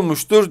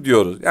olmuştur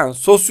diyoruz. Yani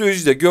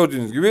sosyolojide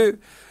gördüğünüz gibi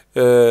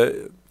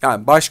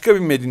yani başka bir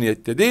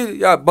medeniyette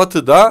değil, ya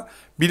batıda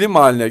bilim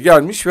haline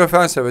gelmiş ve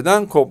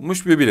felsefeden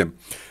kopmuş bir bilim.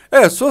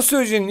 Evet,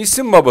 sosyolojinin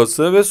isim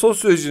babası ve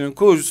sosyolojinin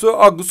kurucusu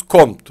Auguste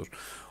Comte'tur.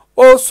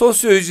 O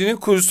sosyolojinin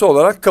kurucusu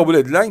olarak kabul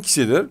edilen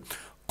kişidir.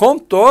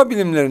 Comte doğa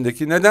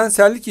bilimlerindeki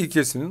nedensellik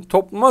ilkesinin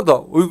topluma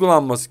da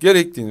uygulanması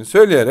gerektiğini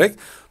söyleyerek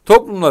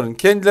toplumların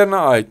kendilerine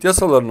ait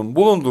yasalarının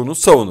bulunduğunu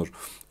savunur.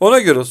 Ona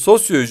göre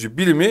sosyoloji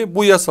bilimi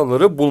bu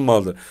yasaları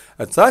bulmalı.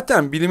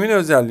 Zaten bilimin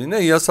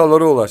özelliğine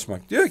yasalara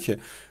ulaşmak. Diyor ki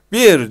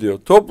diyor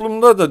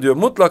toplumda da diyor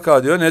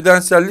mutlaka diyor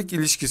nedensellik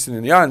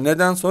ilişkisinin, yani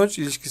neden sonuç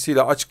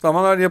ilişkisiyle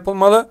açıklamalar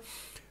yapılmalı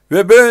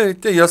ve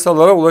böylelikle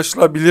yasalara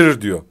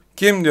ulaşılabilir diyor.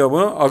 Kim diyor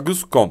bunu?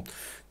 Auguste Comte.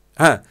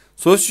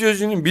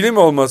 Sosyolojinin bilim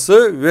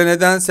olması ve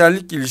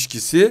nedensellik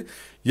ilişkisi,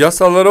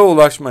 yasalara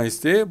ulaşma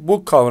isteği,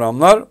 bu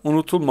kavramlar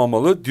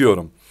unutulmamalı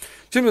diyorum.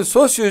 Şimdi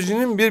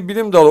sosyolojinin bir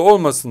bilim dalı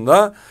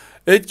olmasında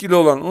etkili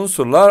olan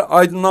unsurlar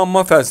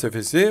aydınlanma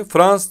felsefesi,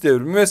 Fransız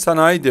devrimi ve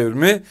sanayi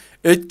devrimi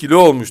etkili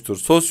olmuştur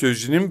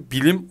sosyolojinin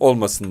bilim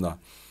olmasında.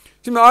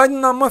 Şimdi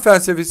aydınlanma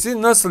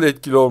felsefesi nasıl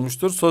etkili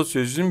olmuştur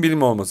sosyolojinin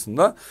bilim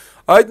olmasında?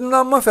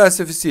 Aydınlanma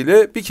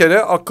felsefesiyle bir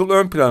kere akıl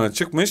ön plana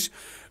çıkmış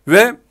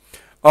ve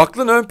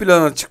aklın ön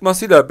plana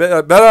çıkmasıyla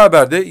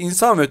beraber de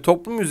insan ve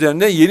toplum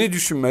üzerinde yeni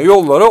düşünme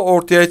yolları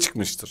ortaya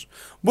çıkmıştır.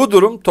 Bu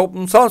durum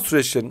toplumsal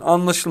süreçlerin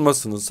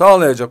anlaşılmasını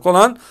sağlayacak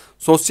olan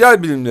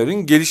sosyal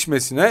bilimlerin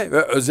gelişmesine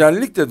ve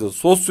özellikle de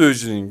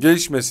sosyolojinin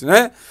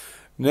gelişmesine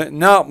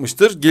ne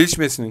yapmıştır?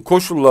 Gelişmesinin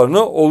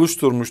koşullarını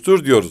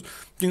oluşturmuştur diyoruz.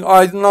 Çünkü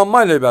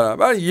aydınlanma ile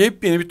beraber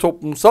yepyeni bir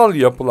toplumsal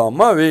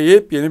yapılanma ve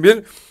yepyeni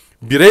bir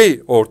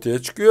birey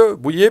ortaya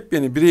çıkıyor. Bu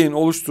yepyeni bireyin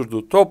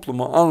oluşturduğu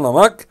toplumu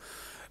anlamak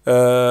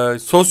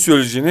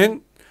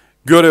sosyolojinin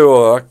görevi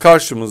olarak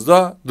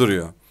karşımızda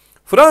duruyor.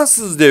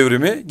 Fransız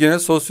devrimi yine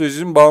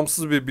sosyolojinin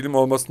bağımsız bir bilim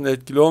olmasında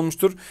etkili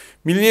olmuştur.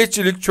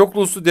 Milliyetçilik çok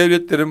uluslu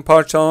devletlerin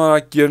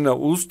parçalanarak yerine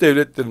ulus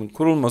devletlerin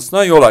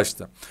kurulmasına yol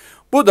açtı.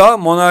 Bu da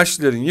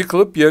monarşilerin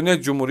yıkılıp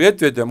yerine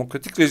cumhuriyet ve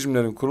demokratik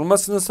rejimlerin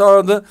kurulmasını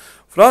sağladı.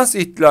 Fransız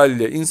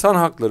ihtilaliyle insan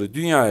hakları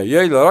dünyaya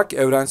yayılarak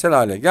evrensel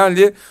hale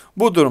geldi.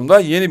 Bu durumda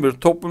yeni bir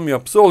toplum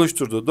yapısı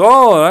oluşturdu.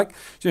 Doğal olarak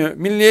şimdi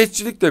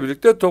milliyetçilikle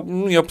birlikte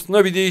toplumun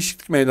yapısında bir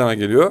değişiklik meydana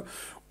geliyor.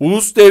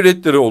 ulus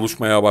devletleri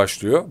oluşmaya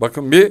başlıyor.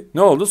 Bakın bir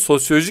ne oldu?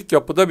 Sosyolojik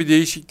yapıda bir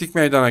değişiklik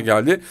meydana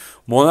geldi.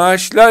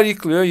 Monarşiler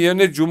yıkılıyor.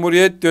 Yerine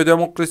cumhuriyet ve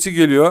demokrasi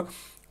geliyor.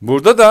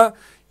 Burada da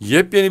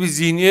yepyeni bir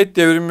zihniyet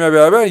devrimiyle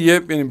beraber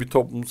yepyeni bir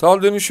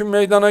toplumsal dönüşüm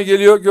meydana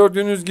geliyor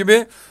gördüğünüz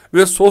gibi.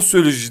 Ve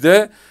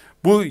sosyolojide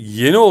bu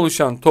yeni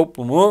oluşan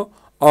toplumu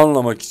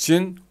anlamak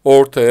için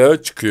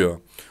ortaya çıkıyor.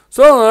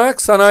 Son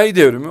olarak sanayi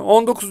devrimi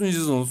 19.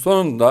 yüzyılın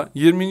sonunda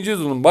 20.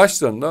 yüzyılın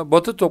başlarında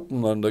Batı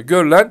toplumlarında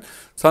görülen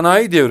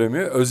sanayi devrimi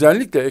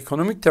özellikle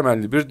ekonomik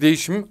temelli bir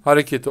değişim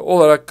hareketi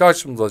olarak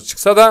karşımıza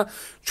çıksa da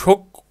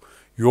çok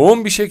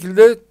yoğun bir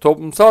şekilde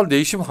toplumsal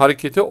değişim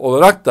hareketi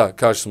olarak da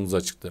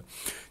karşımıza çıktı.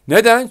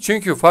 Neden?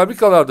 Çünkü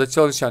fabrikalarda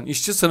çalışan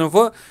işçi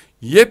sınıfı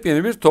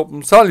yepyeni bir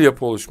toplumsal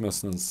yapı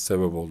oluşmasının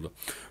sebep oldu.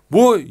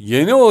 Bu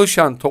yeni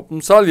oluşan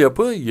toplumsal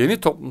yapı yeni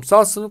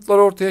toplumsal sınıflar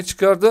ortaya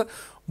çıkardı.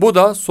 Bu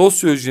da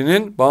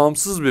sosyolojinin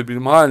bağımsız bir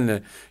bilim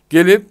haline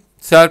gelip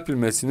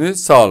serpilmesini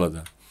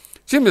sağladı.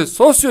 Şimdi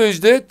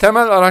sosyolojide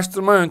temel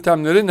araştırma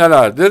yöntemleri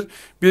nelerdir?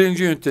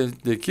 Birinci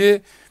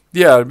ünitedeki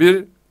diğer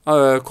bir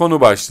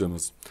konu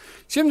başlığımız.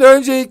 Şimdi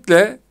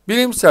öncelikle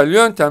bilimsel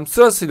yöntem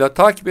sırasıyla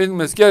takip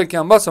edilmesi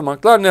gereken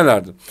basamaklar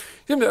nelerdir?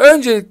 Şimdi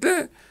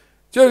öncelikle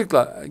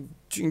çocuklar,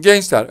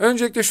 gençler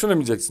öncelikle şunu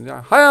bileceksiniz.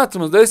 Yani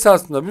hayatımızda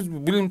esasında biz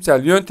bu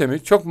bilimsel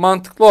yöntemi çok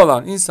mantıklı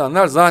olan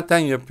insanlar zaten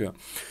yapıyor.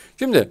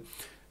 Şimdi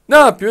ne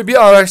yapıyor?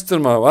 Bir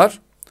araştırma var.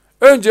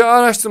 Önce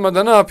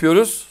araştırmada ne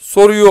yapıyoruz?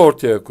 Soruyu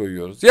ortaya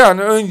koyuyoruz.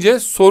 Yani önce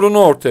sorunu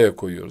ortaya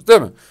koyuyoruz,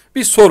 değil mi?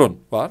 Bir sorun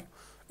var.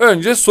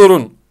 Önce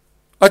sorun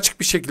açık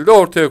bir şekilde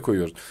ortaya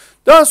koyuyoruz.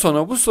 Daha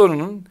sonra bu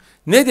sorunun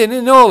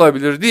nedeni ne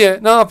olabilir diye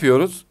ne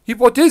yapıyoruz?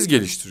 Hipotez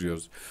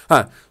geliştiriyoruz.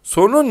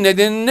 Sorunun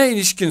nedenine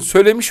ilişkin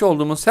söylemiş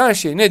olduğumuz her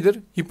şey nedir?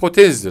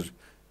 Hipotezdir.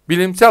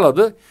 Bilimsel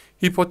adı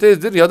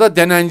hipotezdir ya da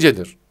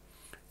denencedir.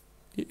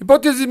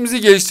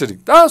 Hipotezimizi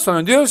geliştirdik. Daha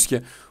sonra diyoruz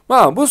ki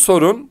bu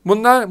sorun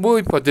bu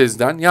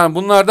hipotezden yani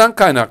bundan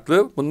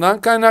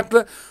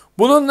kaynaklı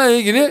bununla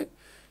ilgili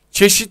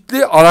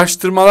çeşitli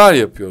araştırmalar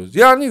yapıyoruz.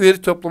 Yani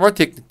veri toplama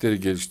teknikleri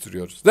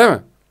geliştiriyoruz, değil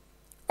mi?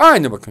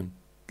 Aynı bakın.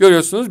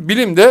 Görüyorsunuz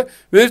bilimde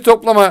veri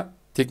toplama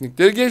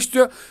teknikleri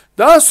geliştiriyor.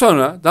 Daha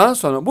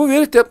sonra bu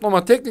veri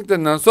toplama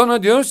tekniklerinden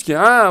sonra diyoruz ki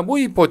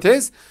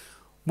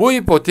bu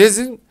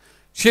hipotezin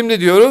şimdi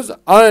diyoruz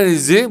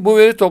analizi bu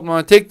veri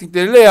toplama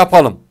teknikleriyle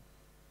yapalım.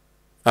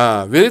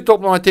 Veri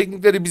toplama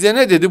teknikleri bize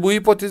ne dedi? Bu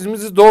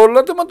hipotezimizi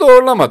doğruladı mı,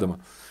 doğrulamadı mı?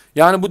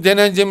 Yani bu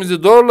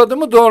denencemizi doğruladı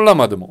mı,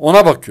 doğrulamadı mı?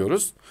 Ona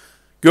bakıyoruz.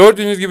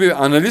 Gördüğünüz gibi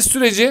analiz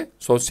süreci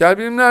sosyal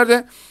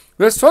bilimlerde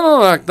ve son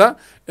olarak da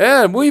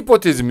eğer bu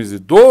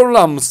hipotezimizi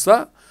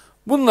doğrulanmışsa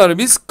bunları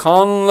biz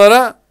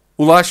kanunlara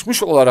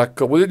ulaşmış olarak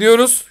kabul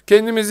ediyoruz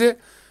kendimizi.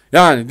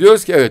 Yani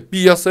diyoruz ki evet bir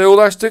yasaya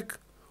ulaştık.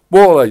 Bu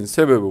olayın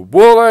sebebi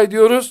bu olay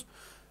diyoruz.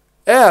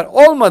 Eğer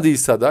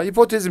olmadıysa da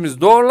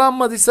hipotezimiz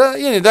doğrulanmadıysa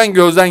yeniden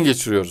gözden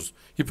geçiriyoruz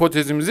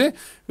hipotezimizi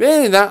ve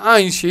yeniden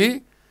aynı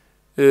şeyi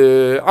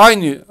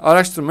aynı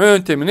araştırma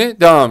yöntemini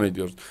devam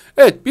ediyoruz.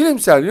 Evet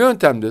bilimsel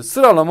yöntemde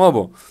sıralama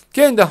bu.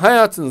 Kendi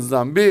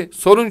hayatınızdan bir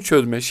sorun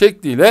çözme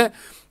şekliyle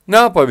ne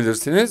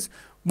yapabilirsiniz?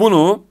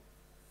 Bunu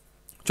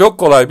çok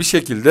kolay bir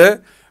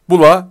şekilde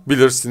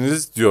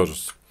bulabilirsiniz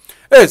diyoruz.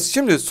 Evet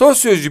şimdi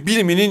sosyoloji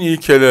biliminin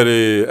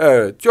ilkeleri.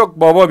 Evet çok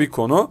baba bir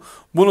konu.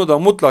 Bunu da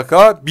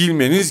mutlaka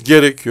bilmeniz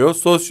gerekiyor.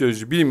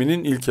 Sosyoloji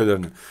biliminin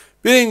ilkelerini.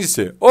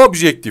 Birincisi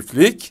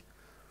objektiflik.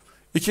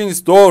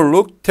 İkincisi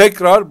doğruluk,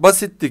 tekrar,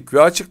 basitlik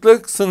ve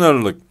açıklık,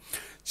 sınırlılık.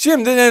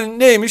 Şimdi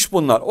neymiş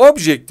bunlar?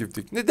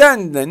 Objektiflik.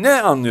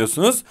 Ne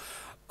anlıyorsunuz?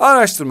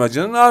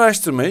 Araştırmacının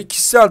araştırmayı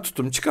kişisel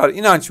tutum, çıkar,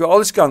 inanç ve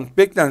alışkanlık,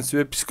 beklentisi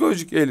ve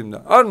psikolojik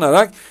eğilimden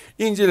arınarak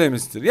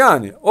incelemesidir.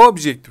 Yani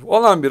objektif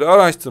olan bir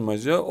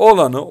araştırmacı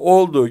olanı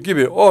olduğu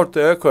gibi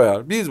ortaya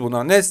koyar. Biz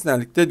buna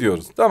nesnellik de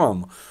diyoruz. Tamam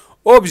mı?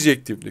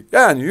 Objektiflik.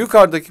 Yani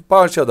yukarıdaki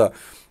parçada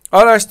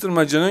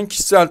araştırmacının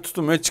kişisel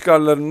tutum ve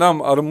çıkarlarından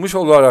arınmış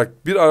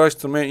olarak bir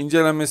araştırmaya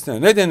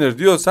incelenmesine ne denir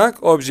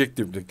diyorsak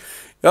objektiflik.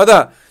 Ya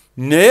da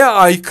neye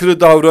aykırı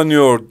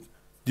davranıyor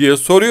diye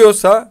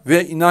soruyorsa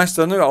ve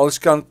inançlarını ve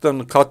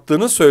alışkanlıklarını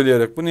kattığını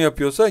söyleyerek bunu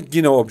yapıyorsa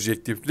yine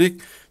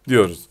objektiflik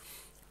diyoruz.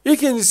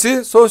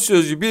 İkincisi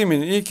sosyoloji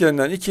biliminin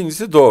ilkelerinden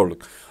ikincisi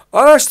doğruluk.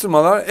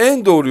 Araştırmalar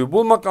en doğruyu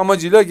bulmak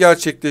amacıyla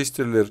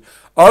gerçekleştirilir.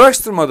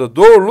 Araştırmada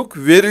doğruluk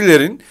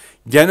verilerin,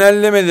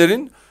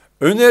 genellemelerin,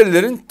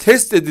 önerilerin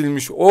test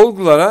edilmiş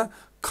olgulara,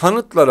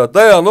 kanıtlara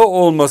dayalı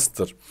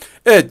olmasıdır.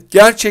 Evet,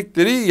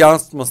 gerçekleri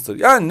yansıtmasıdır.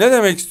 Yani ne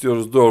demek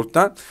istiyoruz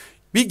doğruluktan?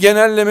 Bir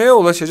genellemeye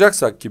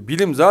ulaşacaksak ki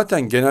bilim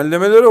zaten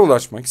genellemelere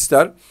ulaşmak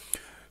ister.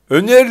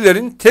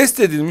 Önerilerin test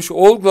edilmiş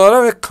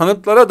olgulara ve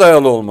kanıtlara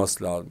dayalı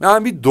olması lazım.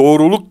 Yani bir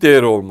doğruluk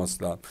değeri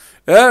olması lazım.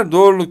 Eğer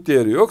doğruluk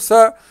değeri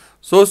yoksa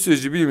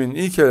sosyoloji biliminin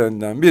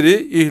ilkelerinden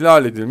biri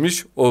ihlal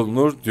edilmiş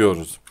olunur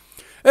diyoruz.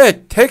 Evet,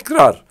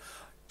 tekrar.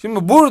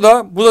 Şimdi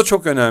burada bu da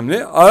çok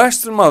önemli.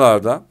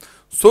 Araştırmalarda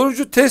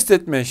sonucu test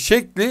etme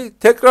şekli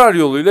tekrar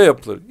yoluyla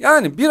yapılır.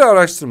 Yani bir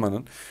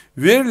araştırmanın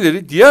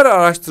verileri diğer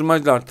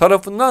araştırmacılar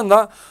tarafından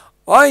da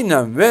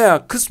aynen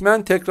veya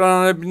kısmen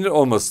tekrarlanabilir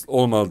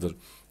olmalıdır.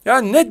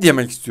 Yani ne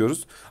demek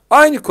istiyoruz?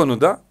 Aynı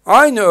konuda,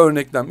 aynı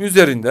örneklem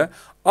üzerinde,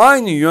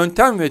 aynı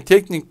yöntem ve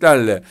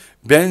tekniklerle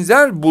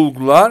benzer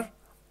bulgular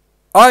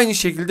aynı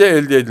şekilde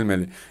elde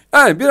edilmeli.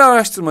 Yani bir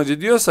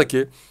araştırmacı diyorsa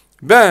ki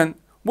ben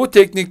bu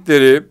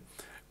teknikleri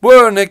bu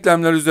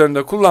örneklemler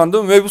üzerinde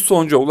kullandım ve bu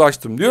sonuca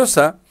ulaştım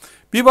diyorsa,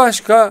 bir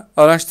başka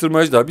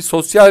araştırmacı da, bir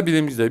sosyal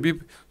bilimci de, bir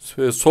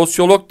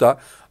sosyolog da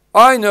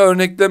aynı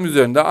örneklem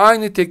üzerinde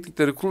aynı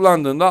teknikleri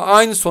kullandığında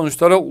aynı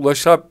sonuçlara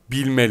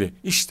ulaşabilmeli.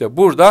 İşte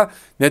burada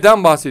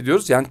neden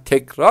bahsediyoruz? Yani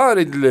tekrar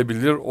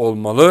edilebilir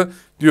olmalı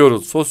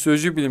diyoruz.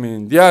 Sosyoloji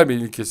biliminin diğer bir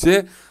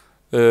ilkesi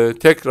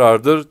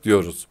tekrardır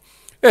diyoruz.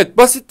 Evet,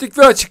 basitlik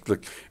ve açıklık.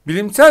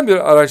 Bilimsel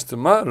bir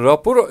araştırma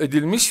rapor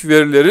edilmiş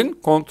verilerin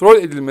kontrol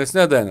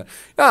edilmesine dayanır.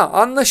 Yani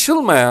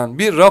anlaşılmayan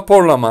bir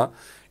raporlama,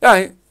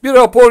 yani bir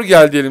rapor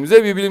geldi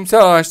elimize, bir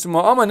bilimsel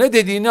araştırma ama ne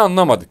dediğini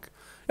anlamadık.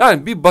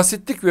 Yani bir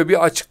basitlik ve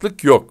bir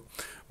açıklık yok.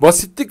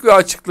 Basitlik ve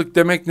açıklık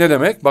demek ne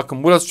demek?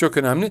 Bakın burası çok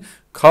önemli.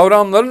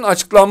 Kavramların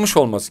açıklanmış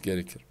olması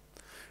gerekir.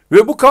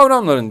 Ve bu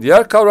kavramların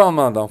diğer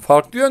kavramlardan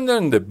farklı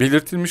yönlerinde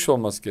belirtilmiş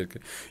olması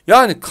gerekir.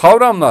 Yani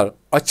kavramlar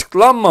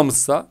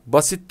açıklanmamışsa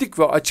basitlik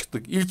ve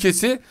açıklık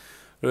ilkesi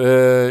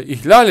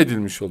ihlal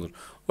edilmiş olur.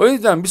 O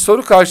yüzden bir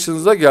soru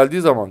karşınıza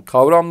geldiği zaman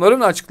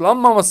kavramların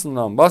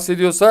açıklanmamasından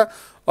bahsediyorsa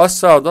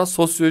aşağıda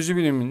sosyoloji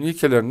biliminin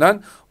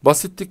ilkelerinden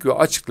basitlik ve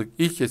açıklık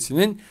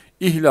ilkesinin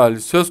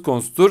ihlali söz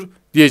konusudur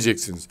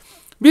diyeceksiniz.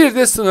 Bir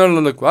de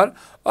sınırlılık var.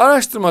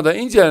 Araştırmada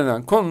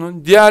incelenen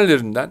konunun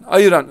diğerlerinden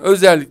ayıran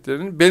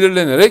özelliklerinin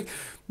belirlenerek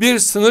bir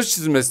sınır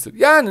çizmesidir.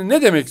 Yani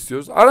ne demek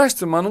istiyoruz?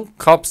 Araştırmanın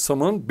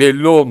kapsamının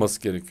belli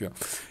olması gerekiyor.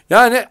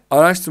 Yani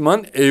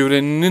araştırmanın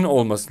evreninin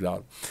olması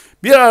lazım.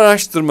 Bir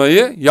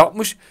araştırmayı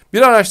yapmış,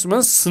 bir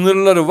araştırmanın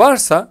sınırları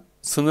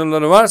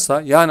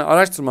varsa yani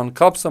araştırmanın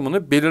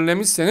kapsamını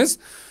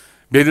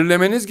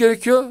belirlemeniz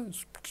gerekiyor.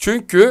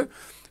 Çünkü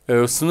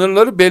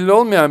sınırları belli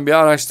olmayan bir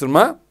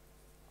araştırma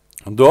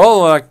doğal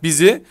olarak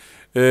bizi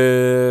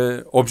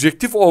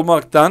objektif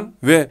olmaktan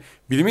ve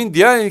bilimin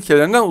diğer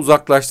ilkelerinden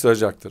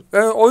uzaklaştıracaktır.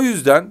 O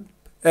yüzden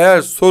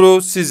eğer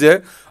soru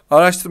size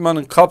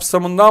araştırmanın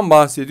kapsamından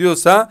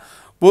bahsediyorsa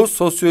bu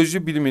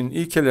sosyoloji biliminin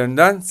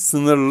ilkelerinden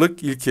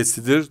sınırlılık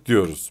ilkesidir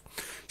diyoruz.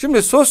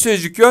 Şimdi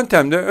sosyolojik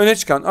yöntemde öne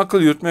çıkan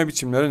akıl yürütme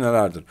biçimleri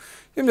nelerdir?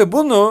 Şimdi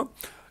bunu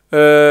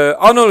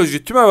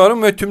analoji,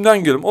 tümevarım ve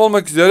tümden gelirim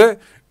olmak üzere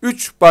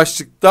 3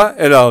 başlıkta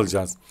ele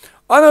alacağız.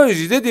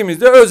 Analoji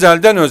dediğimizde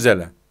özelden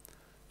özele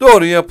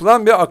doğru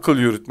yapılan bir akıl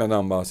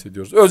yürütmeden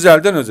bahsediyoruz.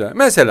 Özelden özele.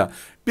 Mesela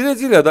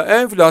Brezilya'da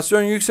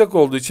enflasyon yüksek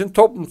olduğu için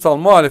toplumsal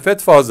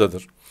muhalefet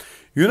fazladır.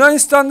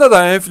 Yunanistan'da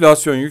da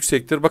enflasyon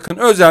yüksektir. Bakın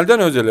özelden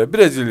özele.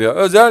 Brezilya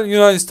özel,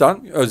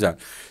 Yunanistan özel.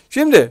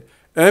 Şimdi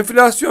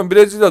enflasyon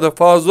Brezilya'da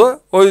fazla,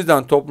 o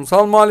yüzden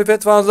toplumsal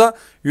muhalefet fazla.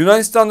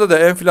 Yunanistan'da da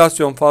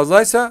enflasyon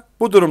fazlaysa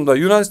bu durumda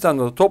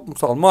Yunanistan'da da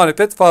toplumsal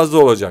muhalefet fazla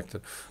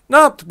olacaktır. Ne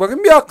yaptık?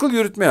 Bakın bir akıl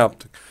yürütme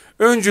yaptık.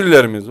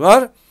 Öncüllerimiz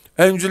var.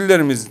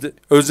 Öncüllerimiz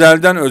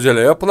özelden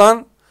özele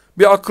yapılan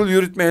bir akıl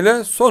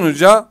yürütmeyle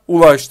sonuca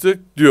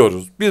ulaştık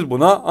diyoruz. Biz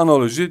buna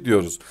analoji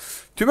diyoruz.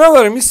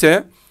 Tümevarım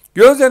ise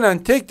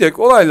gözlenen tek tek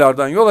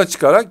olaylardan yola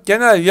çıkarak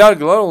genel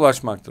yargılara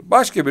ulaşmaktır.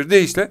 Başka bir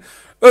deyişle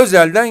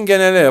özelden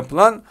genele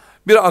yapılan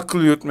bir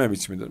akıl yürütme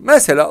biçimidir.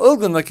 Mesela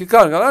Ilgın'daki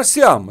kargalar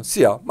siyah mı?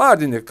 Siyah.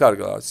 Mardin'deki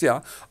kargalar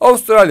siyah.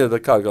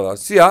 Avustralya'da kargalar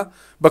siyah.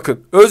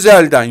 Bakın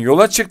özelden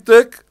yola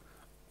çıktık.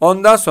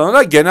 Ondan sonra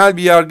da genel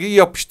bir yargıyı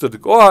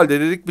yapıştırdık. O halde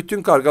dedik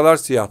bütün kargalar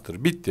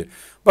siyahtır. Bitti.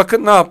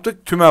 Bakın ne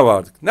yaptık? Tüme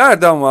vardık.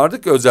 Nereden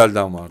vardık?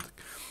 Özelden vardık.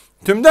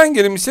 Tümden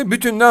gelim ise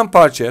bütünden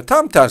parçaya.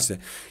 Tam tersi.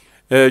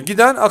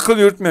 Giden akıl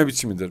yürütme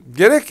biçimidir.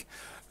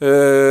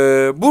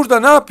 Burada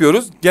ne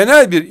yapıyoruz?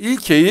 Genel bir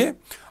ilkeyi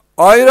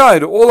ayrı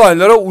ayrı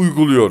olaylara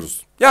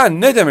uyguluyoruz.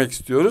 Yani ne demek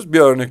istiyoruz? Bir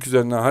örnek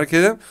üzerinden hareket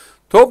edelim.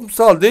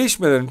 Toplumsal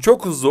değişmelerin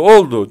çok hızlı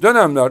olduğu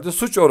dönemlerde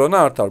suç oranı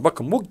artar.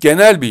 Bakın bu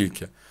genel bir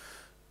ilke.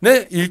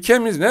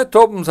 İlkemiz ne?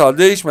 Toplumsal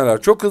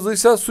değişmeler çok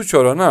hızlıysa suç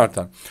oranı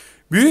artar.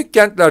 Büyük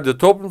kentlerde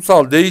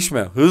toplumsal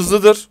değişme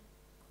hızlıdır.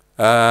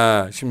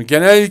 Şimdi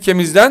genel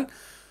ilkemizden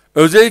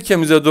özel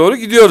ilkemize doğru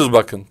gidiyoruz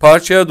bakın.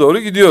 Parçaya doğru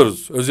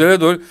gidiyoruz.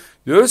 Özele doğru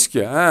diyoruz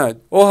ki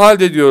o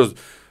halde diyoruz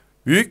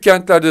büyük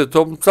kentlerde de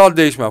toplumsal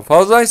değişme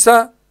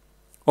fazlaysa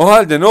o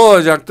halde ne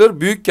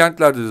olacaktır? Büyük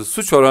kentlerde de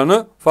suç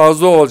oranı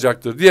fazla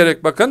olacaktır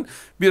diyerek bakın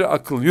bir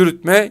akıl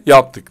yürütme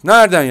yaptık.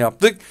 Nereden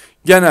yaptık?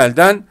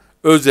 Genelden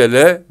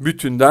özele,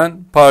 bütünden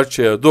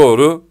parçaya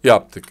doğru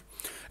yaptık.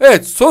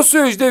 Evet,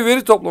 sosyolojide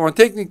veri toplama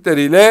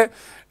teknikleriyle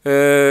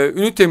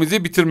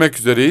ünitemizi bitirmek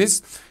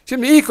üzereyiz.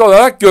 Şimdi ilk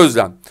olarak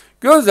gözlem.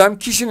 Gözlem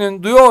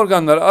kişinin duyu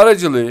organları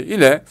aracılığı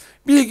ile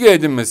bilgi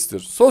edinmesidir.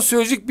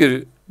 Sosyolojik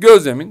bir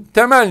gözlemin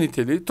temel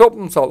niteliği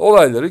toplumsal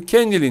olayları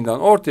kendiliğinden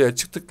ortaya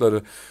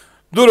çıktıkları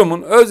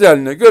durumun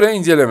özelliğine göre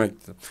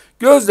incelemektedir.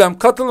 Gözlem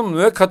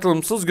katılımlı ve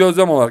katılımsız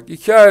gözlem olarak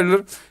ikiye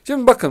ayrılır.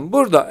 Şimdi bakın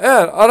burada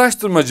eğer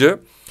araştırmacı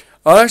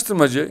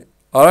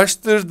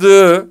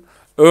araştırdığı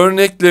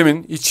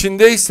örneklemin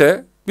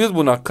içindeyse biz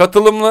buna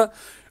katılımlı,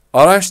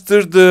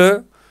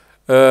 araştırdığı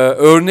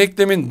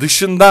örneklemin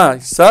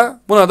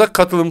dışındaysa buna da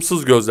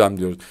katılımsız gözlem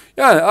diyoruz.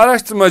 Yani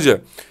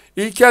araştırmacı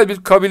ilkel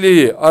bir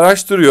kabileyi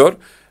araştırıyor.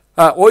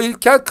 O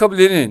ilkel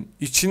kabilenin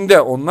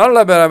içinde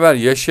onlarla beraber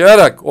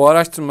yaşayarak o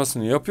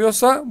araştırmasını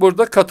yapıyorsa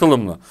burada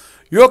katılımlı.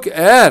 Yok,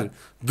 eğer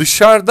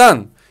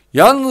dışarıdan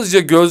yalnızca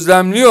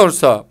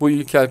gözlemliyorsa bu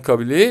ilkel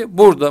kabileyi,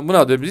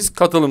 buna da biz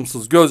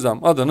katılımsız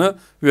gözlem adını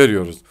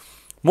veriyoruz.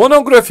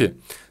 Monografi,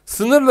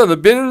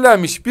 sınırları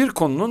belirlenmiş bir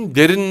konunun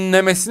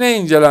derinlemesine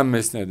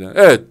incelenmesine denir.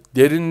 Evet,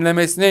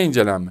 derinlemesine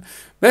incelenme.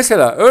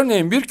 Mesela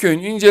örneğin bir köyün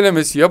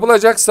incelemesi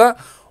yapılacaksa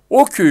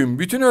o köyün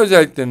bütün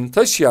özelliklerini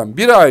taşıyan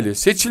bir aile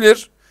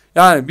seçilir.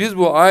 Yani biz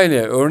bu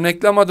aileye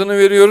örneklem adını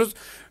veriyoruz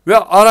ve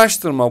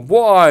araştırma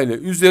bu aile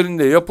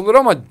üzerinde yapılır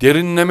ama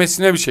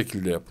derinlemesine bir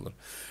şekilde yapılır.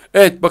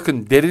 Evet,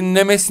 bakın,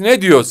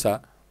 derinlemesine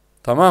diyorsa,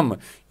 tamam mı?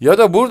 Ya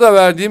da burada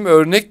verdiğim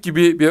örnek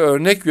gibi bir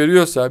örnek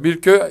veriyorsa,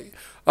 bir köy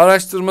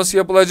araştırması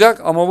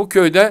yapılacak ama bu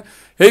köyde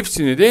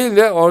hepsini değil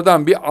de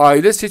oradan bir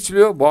aile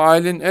seçiliyor. Bu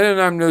ailenin en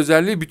önemli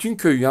özelliği bütün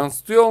köyü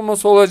yansıtıyor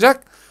olması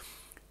olacak.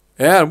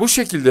 Eğer bu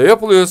şekilde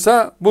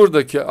yapılıyorsa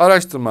buradaki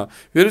araştırma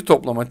veri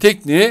toplama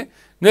tekniği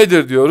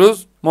nedir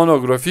diyoruz?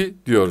 Monografi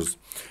diyoruz.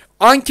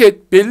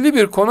 Anket, belli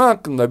bir konu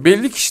hakkında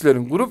belli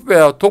kişilerin, grup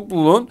veya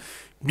topluluğun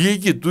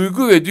bilgi,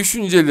 duygu ve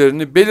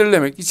düşüncelerini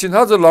belirlemek için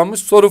hazırlanmış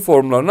soru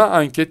formlarına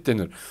anket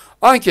denir.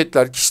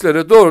 Anketler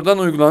kişilere doğrudan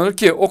uygulanır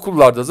ki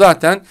okullarda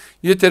zaten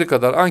yeteri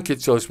kadar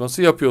anket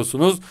çalışması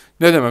yapıyorsunuz.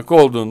 Ne demek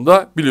olduğunu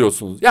da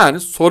biliyorsunuz. Yani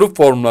soru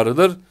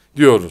formlarıdır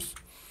diyoruz.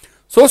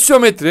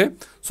 Sosyometri.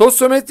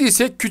 Sosyometri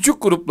ise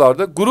küçük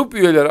gruplarda grup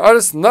üyeleri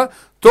arasında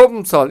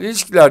toplumsal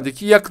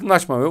ilişkilerdeki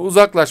yakınlaşma ve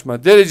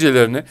uzaklaşma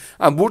derecelerini,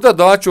 burada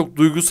daha çok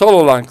duygusal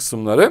olan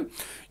kısımları,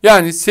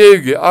 yani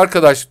sevgi,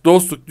 arkadaşlık,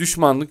 dostluk,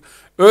 düşmanlık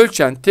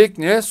ölçen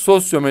tekniğe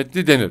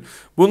sosyometri denir.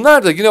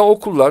 Bunlar da yine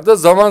okullarda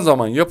zaman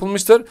zaman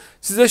yapılmıştır.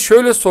 Size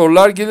şöyle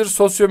sorular gelir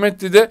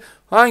sosyometride: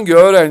 hangi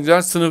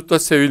öğrenciler sınıfta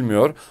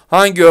sevilmiyor?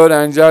 Hangi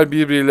öğrenciler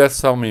birbiriyle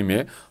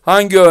samimi?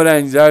 Hangi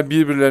öğrenciler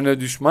birbirlerine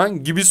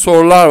düşman? Gibi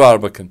sorular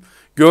var bakın.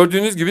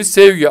 Gördüğünüz gibi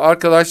sevgi,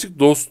 arkadaşlık,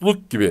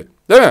 dostluk gibi,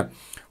 değil mi?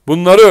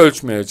 Bunları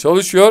ölçmeye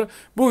çalışıyor.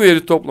 Bu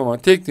veri toplama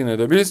tekniğine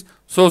de biz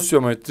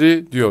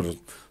sosyometri diyoruz.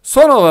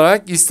 Son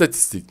olarak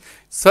istatistik.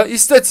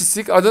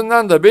 İstatistik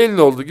adından da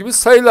belli olduğu gibi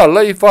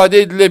sayılarla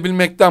ifade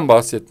edilebilmekten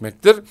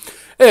bahsetmektir.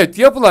 Evet,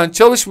 yapılan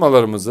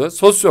çalışmalarımızı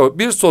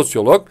bir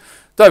sosyolog,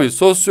 tabii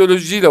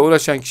sosyolojiyle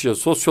uğraşan kişiye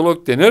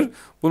sosyolog denir.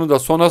 Bunu da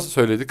sona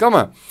söyledik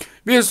ama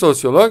bir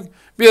sosyolog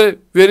bir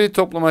veri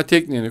toplama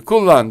tekniğini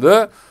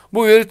kullandı.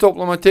 Bu veri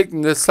toplama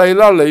tekniğinde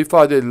sayılarla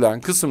ifade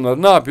edilen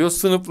kısımları ne yapıyor?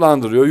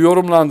 Sınıflandırıyor.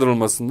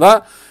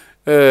 Yorumlandırılmasında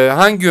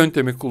hangi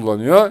yöntemi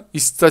kullanıyor?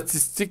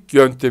 İstatistik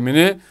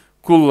yöntemini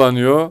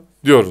kullanıyor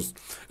diyoruz.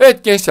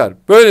 Evet gençler,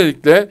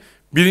 böylelikle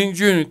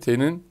birinci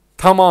ünitenin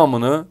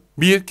tamamını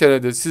bir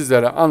kere de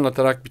sizlere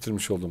anlatarak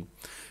bitirmiş oldum.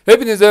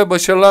 Hepinize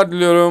başarılar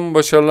diliyorum,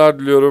 başarılar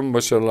diliyorum,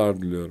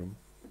 başarılar diliyorum.